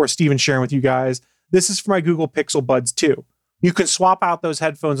sharing, or Steven's sharing with you guys, this is for my Google Pixel Buds 2. You can swap out those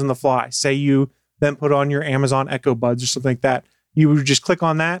headphones on the fly. Say you then put on your Amazon Echo Buds or something like that. You would just click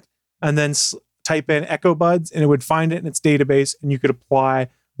on that and then type in Echo Buds, and it would find it in its database, and you could apply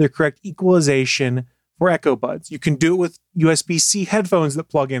the correct equalization for Echo Buds. You can do it with USB-C headphones that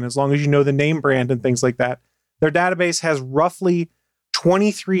plug in, as long as you know the name brand and things like that. Their database has roughly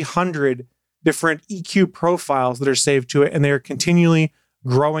 2,300 different EQ profiles that are saved to it, and they are continually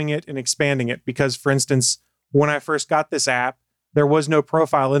growing it and expanding it. Because, for instance, when I first got this app, there was no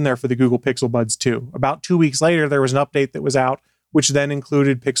profile in there for the Google Pixel Buds 2. About 2 weeks later, there was an update that was out, which then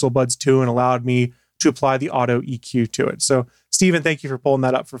included Pixel Buds 2 and allowed me to apply the Auto EQ to it. So, Steven, thank you for pulling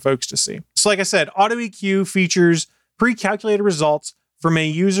that up for folks to see. So, like I said, Auto EQ features pre-calculated results from a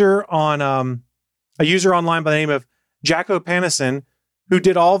user online by the name of Jacko Panison, who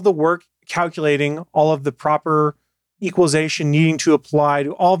did all of the work calculating all of the proper equalization needing to apply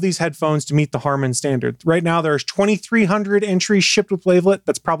to all of these headphones to meet the Harman standard. Right now, there's 2,300 entries shipped with Wavelet.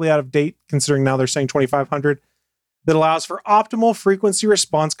 That's probably out of date, considering now they're saying 2,500. That allows for optimal frequency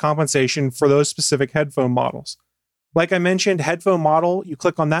response compensation for those specific headphone models. Like I mentioned, headphone model, you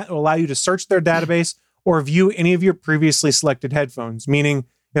click on that, it will allow you to search their database or view any of your previously selected headphones. Meaning,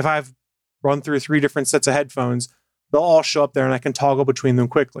 if I've run through 3 different sets of headphones, they'll all show up there and I can toggle between them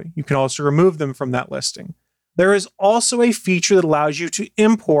quickly. You can also remove them from that listing. There is also a feature that allows you to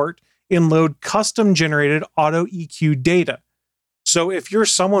import and load custom-generated Auto EQ data. So if you're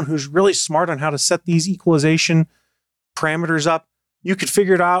someone who's really smart on how to set these equalization parameters up, you could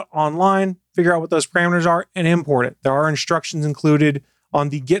figure it out online, figure out what those parameters are, and import it. There are instructions included on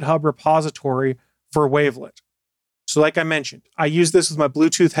the GitHub repository for Wavelet. So like I mentioned, I use this with my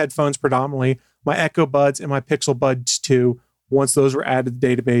Bluetooth headphones predominantly, my Echo Buds and my Pixel Buds 2, once those were added to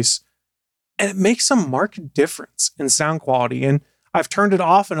the database. And it makes a marked difference in sound quality. And I've turned it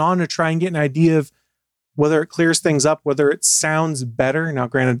off and on to try and get an idea of whether it clears things up, whether it sounds better. Now,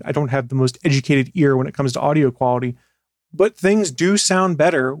 granted, I don't have the most educated ear when it comes to audio quality, but things do sound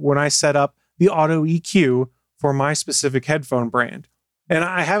better when I set up the auto EQ for my specific headphone brand. And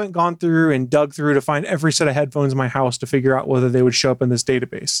I haven't gone through and dug through to find every set of headphones in my house to figure out whether they would show up in this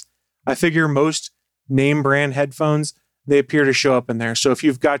database. I figure most name brand headphones, they appear to show up in there. So if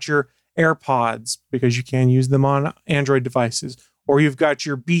you've got your AirPods, because you can use them on Android devices, or you've got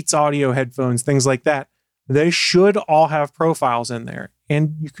your Beats audio headphones, things like that, they should all have profiles in there.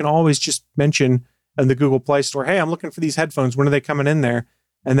 And you can always just mention in the Google Play Store, hey, I'm looking for these headphones. When are they coming in there?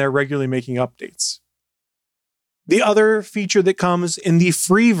 And they're regularly making updates. The other feature that comes in the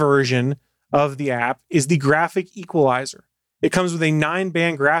free version of the app is the graphic equalizer. It comes with a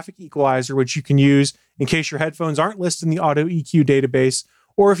 9-band graphic equalizer, which you can use in case your headphones aren't listed in the auto EQ database,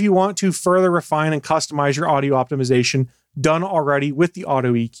 or if you want to further refine and customize your audio optimization done already with the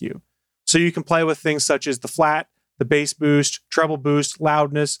auto EQ. So you can play with things such as the flat, the bass boost, treble boost,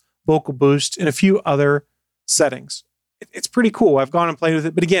 loudness, vocal boost, and a few other settings. It's pretty cool. I've gone and played with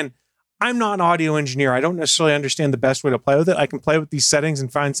it. But again, I'm not an audio engineer. I don't necessarily understand the best way to play with it. I can play with these settings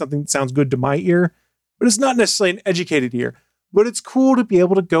and find something that sounds good to my ear, but it's not necessarily an educated ear. But it's cool to be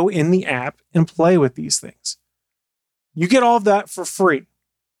able to go in the app and play with these things. You get all of that for free.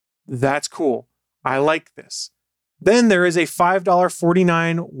 That's cool. I like this. Then there is a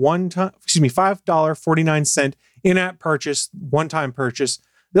 $5.49 in-app purchase, one-time purchase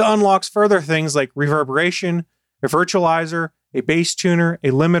that unlocks further things like reverberation, a virtualizer, a bass tuner,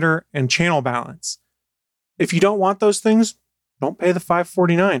 a limiter, and channel balance. If you don't want those things, don't pay the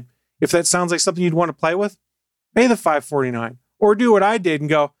 $5.49. If that sounds like something you'd want to play with, pay the $5.49. Or do what I did and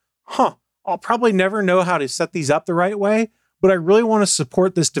go, I'll probably never know how to set these up the right way, but I really want to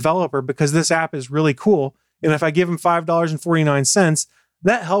support this developer because this app is really cool. And if I give him $5.49,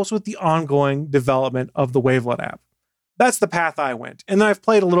 that helps with the ongoing development of the Wavelet app. That's the path I went. And then I've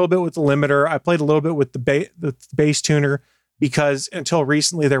played a little bit with the limiter. I played a little bit with the bass tuner because until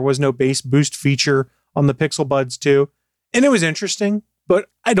recently there was no bass boost feature on the Pixel Buds 2. And it was interesting,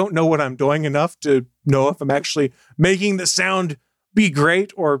 but I don't know what I'm doing enough to know if I'm actually making the sound be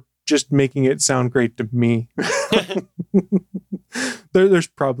great or just making it sound great to me. There's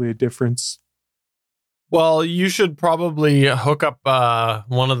probably a difference. Well, you should probably hook up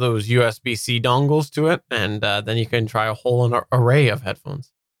one of those USB-C dongles to it, and then you can try a whole array of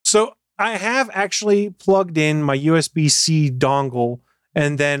headphones. So I have actually plugged in my USB-C dongle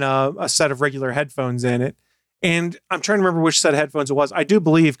and then a set of regular headphones in it. And I'm trying to remember which set of headphones it was. I do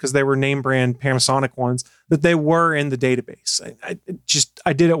believe, because they were name brand Panasonic ones, that they were in the database.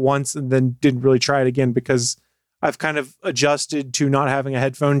 I did it once and then didn't really try it again because I've kind of adjusted to not having a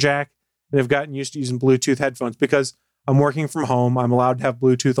headphone jack. And I've gotten used to using Bluetooth headphones because I'm working from home. I'm allowed to have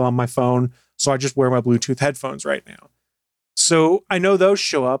Bluetooth on my phone. So I just wear my Bluetooth headphones right now. So I know those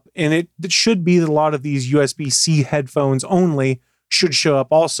show up, and it should be that a lot of these USB-C headphones only should show up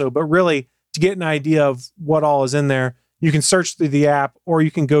also. But really, to get an idea of what all is in there, you can search through the app, or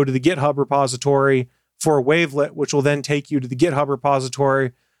you can go to the GitHub repository for Wavelet, which will then take you to the GitHub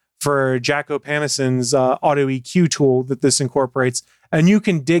repository for Jacko Panison's auto EQ tool that this incorporates. And you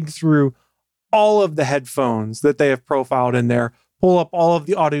can dig through all of the headphones that they have profiled in there, pull up all of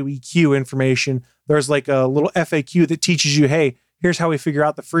the auto EQ information. There's like a little FAQ that teaches you, hey, here's how we figure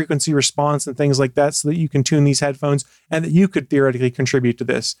out the frequency response and things like that so that you can tune these headphones and that you could theoretically contribute to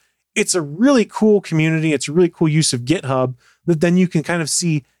this. It's a really cool community. It's a really cool use of GitHub that then you can kind of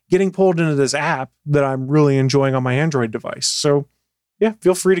see getting pulled into this app that I'm really enjoying on my Android device. So yeah,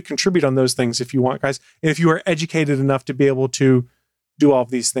 feel free to contribute on those things if you want, guys. And if you are educated enough to be able to do all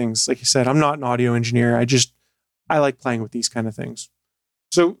of these things. Like you said, I'm not an audio engineer. I like playing with these kind of things.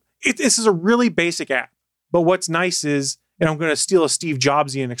 So this is a really basic app. But what's nice is, and I'm going to steal a Steve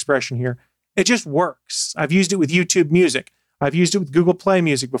Jobsian expression here, it just works. I've used it with YouTube Music. I've used it with Google Play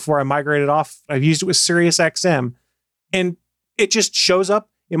Music before I migrated off. I've used it with SiriusXM. And it just shows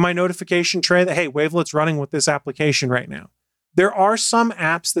up in my notification tray that, hey, Wavelet's running with this application right now. There are some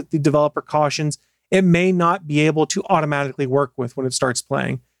apps that the developer cautions it may not be able to automatically work with when it starts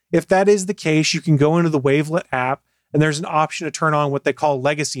playing. If that is the case, you can go into the Wavelet app and there's an option to turn on what they call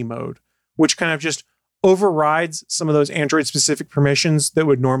legacy mode, which kind of just overrides some of those Android specific permissions that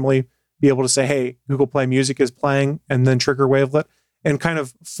would normally be able to say, hey, Google Play Music is playing and then trigger Wavelet. and kind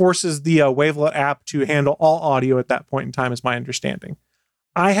of forces the Wavelet app to handle all audio at that point in time, is my understanding.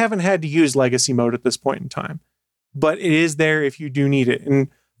 I haven't had to use legacy mode at this point in time, but it is there if you do need it. And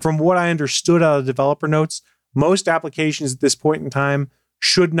from what I understood out of developer notes, most applications at this point in time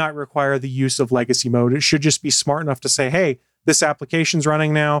should not require the use of legacy mode. It should just be smart enough to say, hey, this application's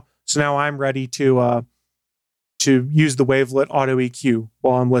running now, so now I'm ready to use the Wavelet auto EQ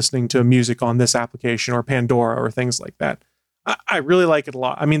while I'm listening to music on this application or Pandora or things like that. I really like it a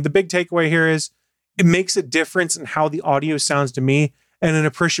lot. I mean, the big takeaway here is it makes a difference in how the audio sounds to me, and an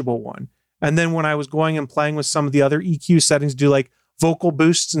appreciable one. And then when I was going and playing with some of the other EQ settings, do like vocal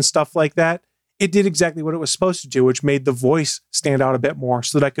boosts and stuff like that, it did exactly what it was supposed to do, which made the voice stand out a bit more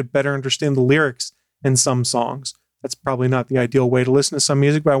so that I could better understand the lyrics in some songs. That's probably not the ideal way to listen to some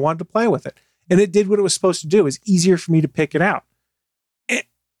music, but I wanted to play with it. And it did what it was supposed to do. It was easier for me to pick it out.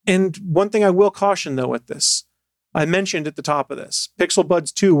 And one thing I will caution, though, with this, I mentioned at the top of this, Pixel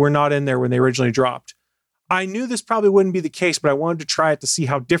Buds 2 were not in there when they originally dropped. I knew this probably wouldn't be the case, but I wanted to try it to see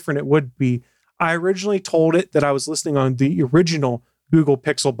how different it would be. I originally told it that I was listening on the original Google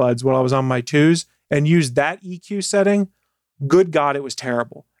Pixel Buds while I was on my 2s and used that EQ setting. Good God, it was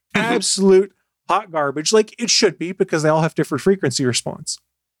terrible. Absolute hot garbage, like it should be, because they all have different frequency response.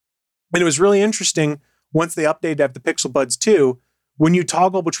 And it was really interesting once they updated to have the Pixel Buds 2, when you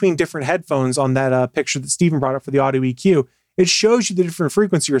toggle between different headphones on that picture that Steven brought up for the audio EQ, it shows you the different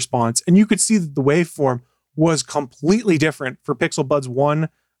frequency response. And you could see that the waveform was completely different for Pixel Buds 1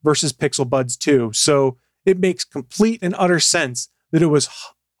 versus Pixel Buds 2. So it makes complete and utter sense that it was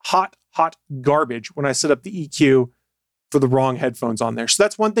hot garbage when I set up the EQ for the wrong headphones on there. So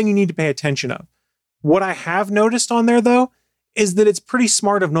that's one thing you need to pay attention of. What I have noticed on there, though, is that it's pretty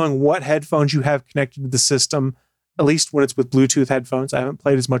smart of knowing what headphones you have connected to the system, at least when it's with Bluetooth headphones. I haven't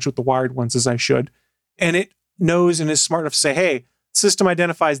played as much with the wired ones as I should. And it knows and is smart enough to say, hey, system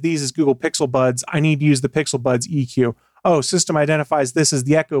identifies these as Google Pixel Buds. I need to use the Pixel Buds EQ. Oh, system identifies this as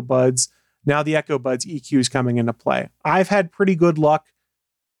the Echo Buds. Now the Echo Buds EQ is coming into play. I've had pretty good luck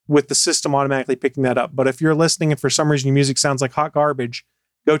with the system automatically picking that up. But if you're listening and for some reason your music sounds like hot garbage,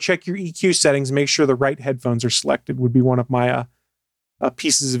 go check your EQ settings and make sure the right headphones are selected would be one of my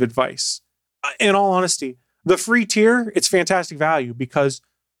pieces of advice. In all honesty, the free tier, it's fantastic value because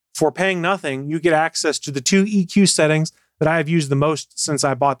for paying nothing, you get access to the 2 EQ settings that I have used the most since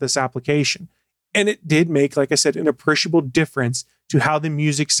I bought this application. And it did make, like I said, an appreciable difference to how the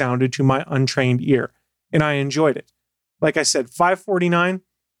music sounded to my untrained ear. And I enjoyed it. Like I said, $549,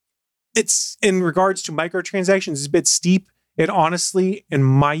 it's in regards to microtransactions, it's a bit steep. It honestly, in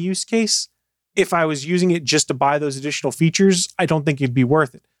my use case, if I was using it just to buy those additional features, I don't think it'd be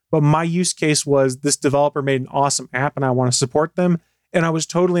worth it. But my use case was this developer made an awesome app and I want to support them. And I was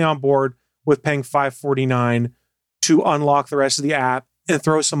totally on board with paying $549 to unlock the rest of the app and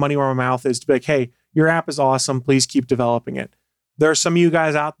throw some money where my mouth is to be like, hey, your app is awesome. Please keep developing it. There are some of you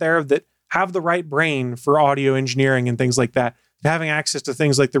guys out there that have the right brain for audio engineering and things like that. Having access to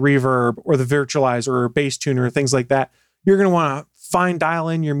things like the reverb or the virtualizer or bass tuner or things like that, you're going to want to dial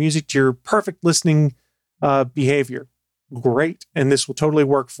in your music to your perfect listening behavior. Great. And this will totally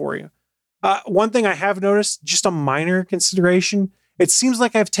work for you. One thing I have noticed, just a minor consideration, it seems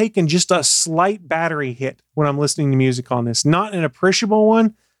like I've taken just a slight battery hit when I'm listening to music on this. Not an appreciable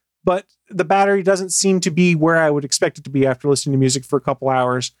one, but the battery doesn't seem to be where I would expect it to be after listening to music for a couple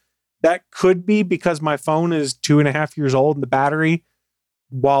hours. That could be because my phone is 2.5 years old and the battery,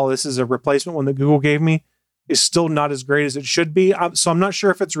 while this is a replacement one that Google gave me, is still not as great as it should be. So I'm not sure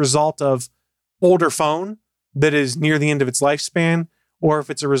if it's a result of older phone that is near the end of its lifespan, or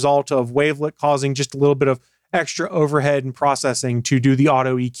if it's a result of Wavelet causing just a little bit of extra overhead and processing to do the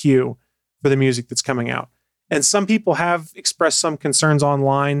auto EQ for the music that's coming out. And some people have expressed some concerns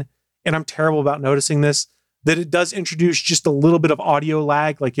online, and I'm terrible about noticing this, that it does introduce just a little bit of audio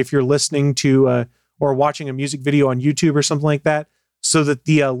lag, like if you're listening to or watching a music video on YouTube or something like that, so that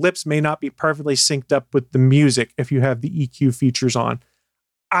the lips may not be perfectly synced up with the music if you have the EQ features on.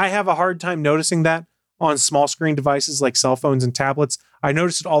 I have a hard time noticing that on small screen devices like cell phones and tablets. I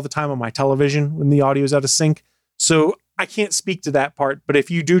notice it all the time on my television when the audio is out of sync. So I can't speak to that part, but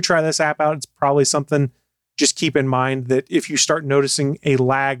if you do try this app out, it's probably something just keep in mind that if you start noticing a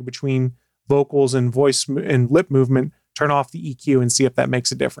lag between vocals and voice and lip movement, turn off the EQ and see if that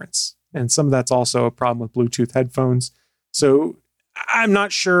makes a difference. And some of that's also a problem with Bluetooth headphones. So I'm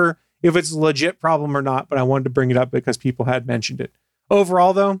not sure if it's a legit problem or not, but I wanted to bring it up because people had mentioned it.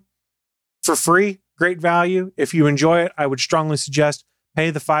 Overall, though, for free, great value. If you enjoy it, I would strongly suggest pay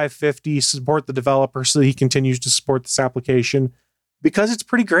the $550, support the developer so that he continues to support this application because it's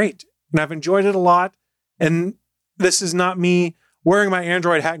pretty great. And I've enjoyed it a lot. And this is not me wearing my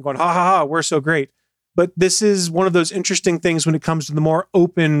Android hat and going, ha ha ha, we're so great. But this is one of those interesting things when it comes to the more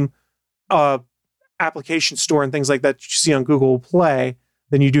open application store and things like that you see on Google Play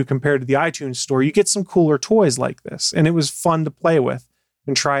than you do compared to the iTunes store. You get some cooler toys like this, and it was fun to play with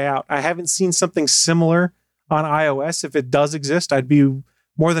and try out. I haven't seen something similar on iOS. If it does exist, I'd be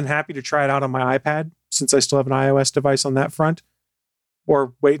more than happy to try it out on my iPad, since I still have an iOS device on that front.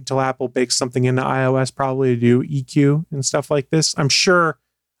 Or wait until Apple bakes something into iOS, probably to do EQ and stuff like this. I'm sure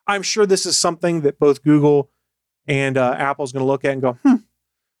this is something that both Google and Apple's going to look at and go,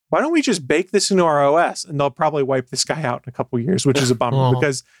 why don't we just bake this into our OS? And they'll probably wipe this guy out in a couple of years, which is a bummer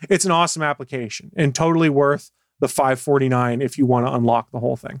because it's an awesome application and totally worth the $549 if you want to unlock the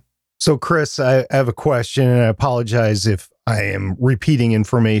whole thing. So, Chris, I have a question, and I apologize if I am repeating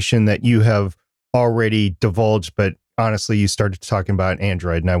information that you have already divulged, but honestly, you started talking about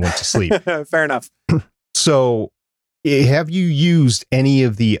Android and I went to sleep. Fair enough. So, have you used any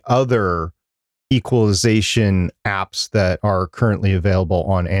of the other equalization apps that are currently available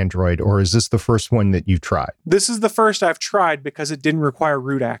on Android, or is this the first one that you've tried? This is the first I've tried because it didn't require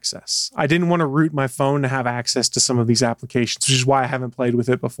root access. I didn't want to root my phone to have access to some of these applications, which is why I haven't played with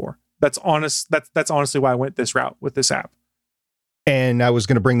it before. That's honestly why I went this route with this app. And I was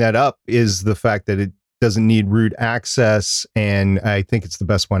going to bring that up, is the fact that it doesn't need root access, and I think it's the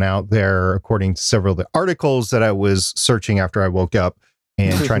best one out there according to several of the articles that I was searching after I woke up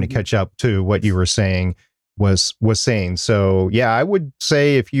and trying to catch up to what you were saying was saying. So yeah, I would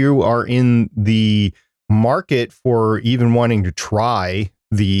say if you are in the market for even wanting to try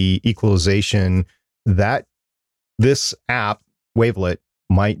the equalization, that this app, Wavelet,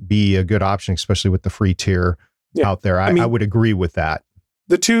 might be a good option, especially with the free tier out there. I would agree with that.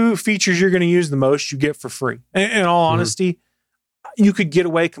 The two features you're going to use the most, you get for free. In all honesty, you could get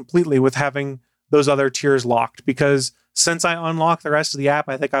away completely with having those other tiers locked, because since I unlocked the rest of the app,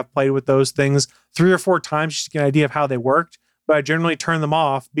 I think I've played with those things 3 or 4 times just to get an idea of how they worked. But I generally turn them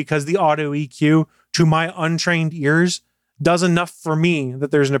off because the auto EQ to my untrained ears does enough for me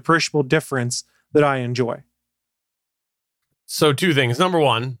that there's an appreciable difference that I enjoy. So 2 things. Number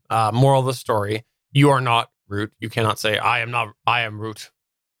 1, moral of the story: you are not root. You cannot say I am root.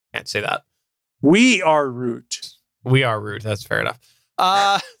 Can't say that. We are root. We are root. That's fair enough.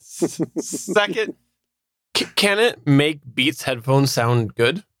 Second, can it make Beats headphones sound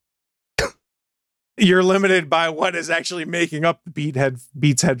good? You're limited by what is actually making up the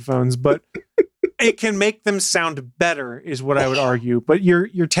Beats headphones, but it can make them sound better, is what I would argue. But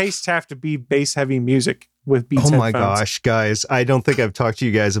your tastes have to be bass heavy music with Beats headphones. Oh my gosh, guys. I don't think I've talked to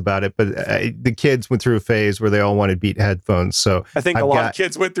you guys about it, but the kids went through a phase where they all wanted Beat headphones. So I think a lot of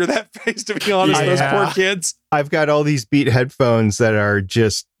kids went through that phase, to be honest. Those poor kids. I've got all these Beat headphones that are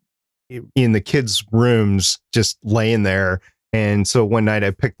just in the kids' rooms, just laying there. And so one night I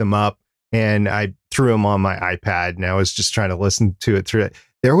picked them up and I threw them on my iPad, and I was just trying to listen to it through it.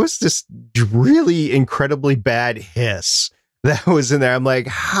 There was this really incredibly bad hiss that was in there. I'm like,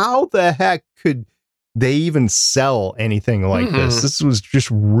 how the heck could they even sell anything like this? This was just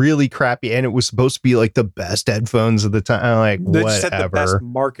really crappy, and it was supposed to be like the best headphones of the time. I'm like, they whatever. just had the best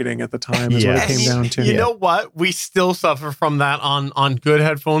marketing at the time, is what it came down to. You know what? We still suffer from that on good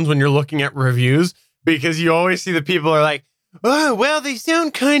headphones when you're looking at reviews, because you always see the people are like, oh, well, they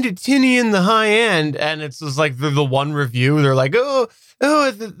sound kind of tinny in the high end, and it's just like the one review. They're like,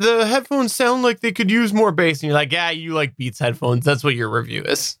 the headphones sound like they could use more bass, and you're like, yeah, you like Beats headphones. That's what your review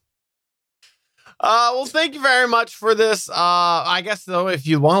is. Well, thank you very much for this. I guess, though, if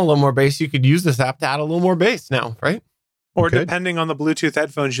you want a little more bass, you could use this app to add a little more bass now, right? Or depending on the Bluetooth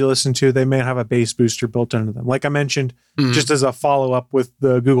headphones you listen to, they may have a bass booster built into them. Like I mentioned, just as a follow-up with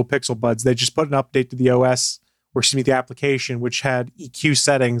the Google Pixel Buds, they just put an update to the OS, or excuse me, the application, which had EQ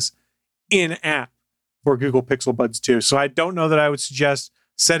settings in-app for Google Pixel Buds too. So I don't know that I would suggest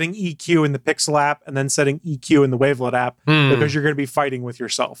setting EQ in the Pixel app and then setting EQ in the Wavelet app, because you're going to be fighting with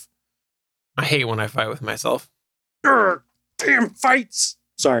yourself. I hate when I fight with myself. Damn fights.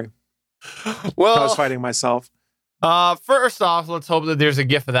 Sorry. Well, I was fighting myself. First off, let's hope that there's a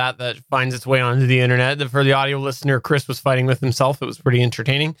GIF of that finds its way onto the internet. For the audio listener, Chris was fighting with himself. It was pretty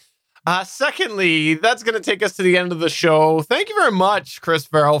entertaining. Secondly, that's going to take us to the end of the show. Thank you very much, Chris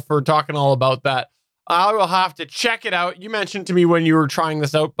Ferrell, for talking all about that. I will have to check it out. You mentioned to me when you were trying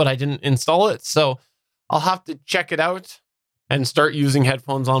this out, but I didn't install it. So I'll have to check it out and start using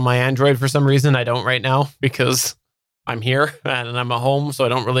headphones on my Android. For some reason, I don't right now because I'm here and I'm at home, so I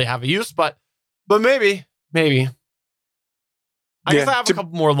don't really have a use. But maybe. I guess I have a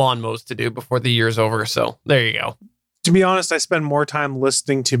couple more lawn mows to do before the year's over. So there you go. To be honest, I spend more time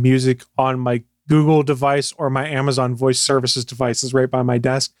listening to music on my Google device or my Amazon Voice Services device is right by my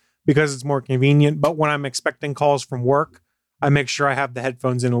desk because it's more convenient. But when I'm expecting calls from work, I make sure I have the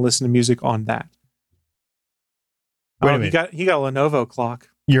headphones in and listen to music on that. Wait a minute. He got a Lenovo clock.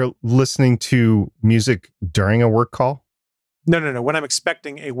 You're listening to music during a work call? No. When I'm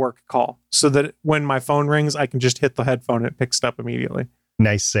expecting a work call, so that when my phone rings, I can just hit the headphone and it picks it up immediately.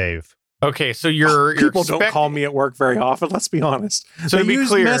 Nice save. Okay, so you're people don't call me at work very often. Let's be honest. So they to be use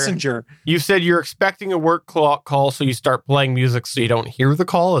clear, Messenger. You said you're expecting a work call, so you start playing music so you don't hear the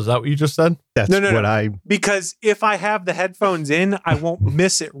call. Is that what you just said? That's No. Because if I have the headphones in, I won't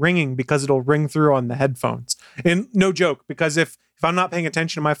miss it ringing because it'll ring through on the headphones. And no joke, because if I'm not paying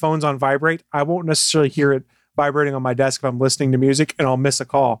attention to my phone's on vibrate, I won't necessarily hear it vibrating on my desk if I'm listening to music, and I'll miss a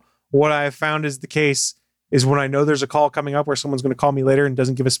call. What I have found is the case is when I know there's a call coming up where someone's going to call me later and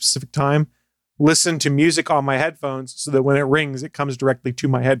doesn't give a specific time, listen to music on my headphones so that when it rings, it comes directly to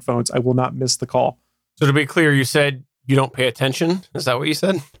my headphones. I will not miss the call. So to be clear, you said you don't pay attention. Is that what you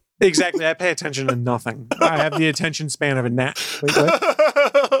said? Exactly. I pay attention to nothing. I have the attention span of a gnat. Wait,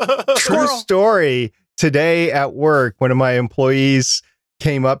 what? True story. Today at work, one of my employees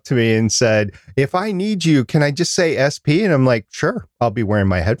came up to me and said, if I need you, can I just say SP? And I'm like, sure, I'll be wearing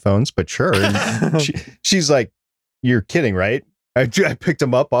my headphones, but sure. And she's like, you're kidding, right? I picked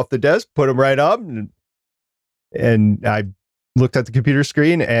him up off the desk, put him right up, and I looked at the computer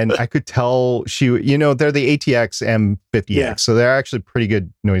screen, and I could tell they're the ATX M50X, Yeah. so they're actually pretty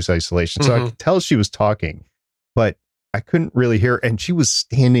good noise isolation. So I could tell she was talking, but I couldn't really hear, and she was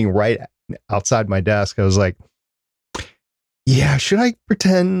standing right outside my desk. I was like, yeah, should I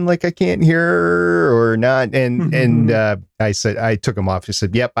pretend like I can't hear her or not? And I said, I took him off. She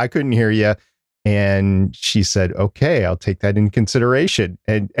said, yep, I couldn't hear you. And she said, okay, I'll take that in consideration.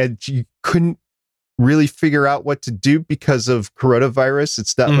 And she couldn't really figure out what to do because of coronavirus.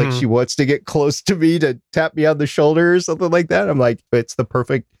 It's not like she wants to get close to me to tap me on the shoulder or something like that. I'm like, it's the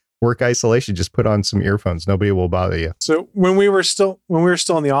perfect work isolation. Just put on some earphones. Nobody will bother you. So when we were still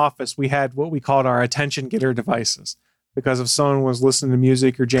in the office, we had what we called our attention getter devices, because if someone was listening to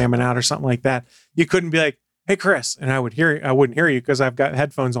music or jamming out or something like that, you couldn't be like, hey, Chris, and I wouldn't hear you because I've got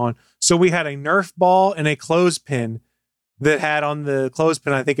headphones on. So we had a Nerf ball and a clothespin that had on the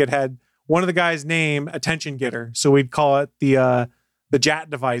clothespin, I think it had one of the guys' name, attention getter. So we'd call it the JAT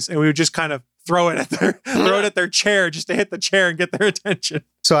device, and we would just kind of throw it at their chair just to hit the chair and get their attention.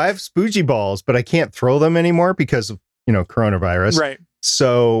 So I have spoogie balls, but I can't throw them anymore because of coronavirus. Right.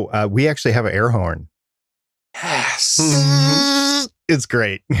 So we actually have an air horn. Yes. It's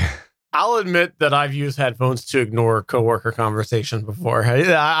great. I'll admit that I've used headphones to ignore coworker conversation before.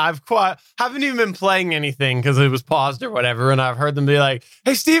 Haven't even been playing anything because it was paused or whatever, and I've heard them be like,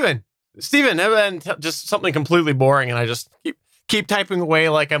 "Hey, Steven," and just something completely boring, and I just keep typing away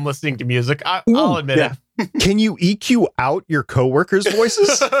like I'm listening to music. I'll admit it. Can you EQ out your coworkers'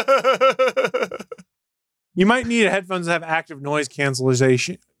 voices? You might need headphones that have active noise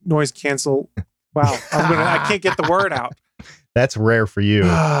cancellation. Noise cancel. Wow, I can't get the word out. That's rare for you.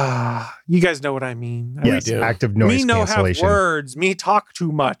 You guys know what I mean. Yes, we do. Active noise me no cancellation. Have words. Me talk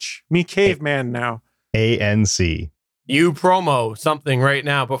too much. Me caveman now. ANC. You promo something right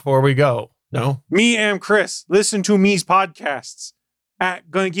now before we go. No? Me am Chris. Listen to me's podcasts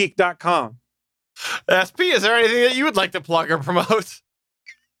at gungeek.com. SP, is there anything that you would like to plug or promote?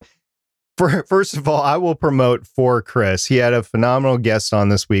 First of all, I will promote for Chris. He had a phenomenal guest on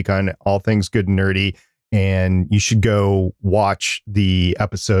this week on All Things Good and Nerdy, and you should go watch the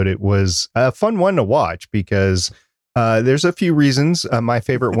episode. It was a fun one to watch because there's a few reasons. My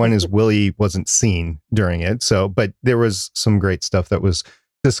favorite one is Willie wasn't seen during it. But there was some great stuff that was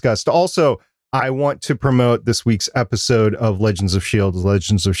discussed. Also, I want to promote this week's episode of Legends of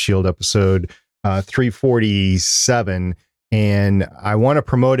S.H.I.E.L.D. episode 347. And I want to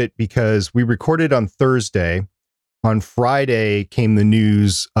promote it because we recorded on Thursday. On Friday came the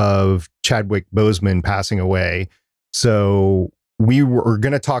news of Chadwick Boseman passing away. So we were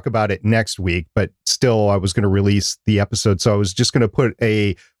going to talk about it next week, but still I was going to release the episode. So I was just going to put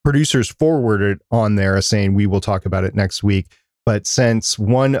a producer's forward on there saying we will talk about it next week. But since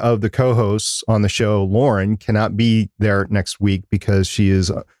one of the co-hosts on the show, Lauren, cannot be there next week because she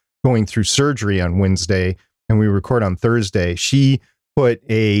is going through surgery on Wednesday, and we record on Thursday, she put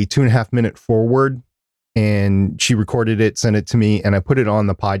a 2.5 minute forward and she recorded it, sent it to me, and I put it on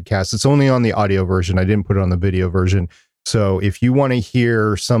the podcast. It's only on the audio version. I didn't put it on the video version. So if you want to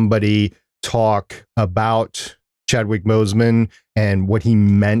hear somebody talk about Chadwick Boseman and what he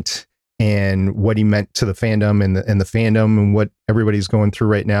meant and what he meant to the fandom and the fandom and what everybody's going through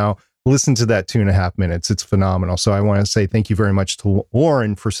right now, listen to that 2.5 minutes. It's phenomenal. So I want to say thank you very much to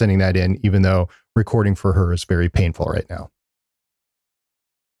Lauren for sending that in, even though recording for her is very painful right now.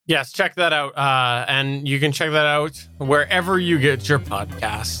 Yes, check that out. And you can check that out wherever you get your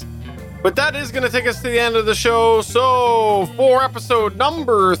podcasts. But that is going to take us to the end of the show. So for episode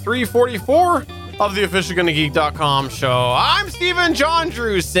number 344 of the official GonnaGeek.com show, I'm Stephen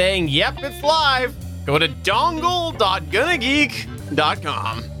Jondrew saying, yep, it's live. Go to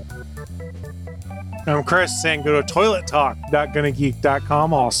dongle.gonnageek.com. I'm Chris saying go to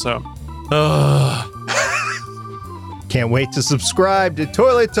toilettalk.gonnageek.com also. Can't wait to subscribe to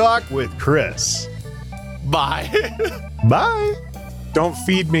Toilet Talk with Chris. Bye. Bye. Don't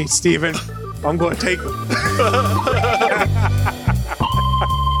feed me, Steven. I'm going to take them.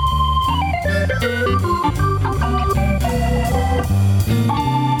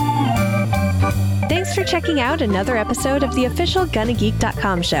 Thanks for checking out another episode of the official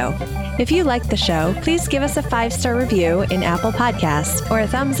GonnaGeek.com show. If you like the show, please give us a 5-star review in Apple Podcasts or a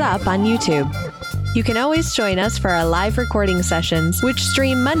thumbs up on YouTube. You can always join us for our live recording sessions, which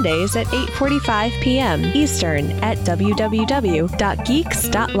stream Mondays at 8:45 p.m. Eastern at www.geeks.live.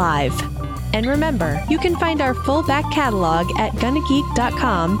 And remember, you can find our full back catalog at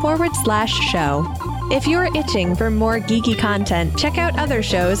gonnageek.com/show. If you're itching for more geeky content, check out other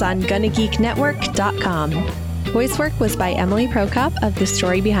shows on GonnaGeekNetwork.com. Voice work was by Emily Prokop of the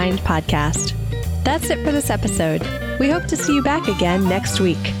Story Behind podcast. That's it for this episode. We hope to see you back again next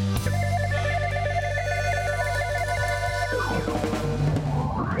week.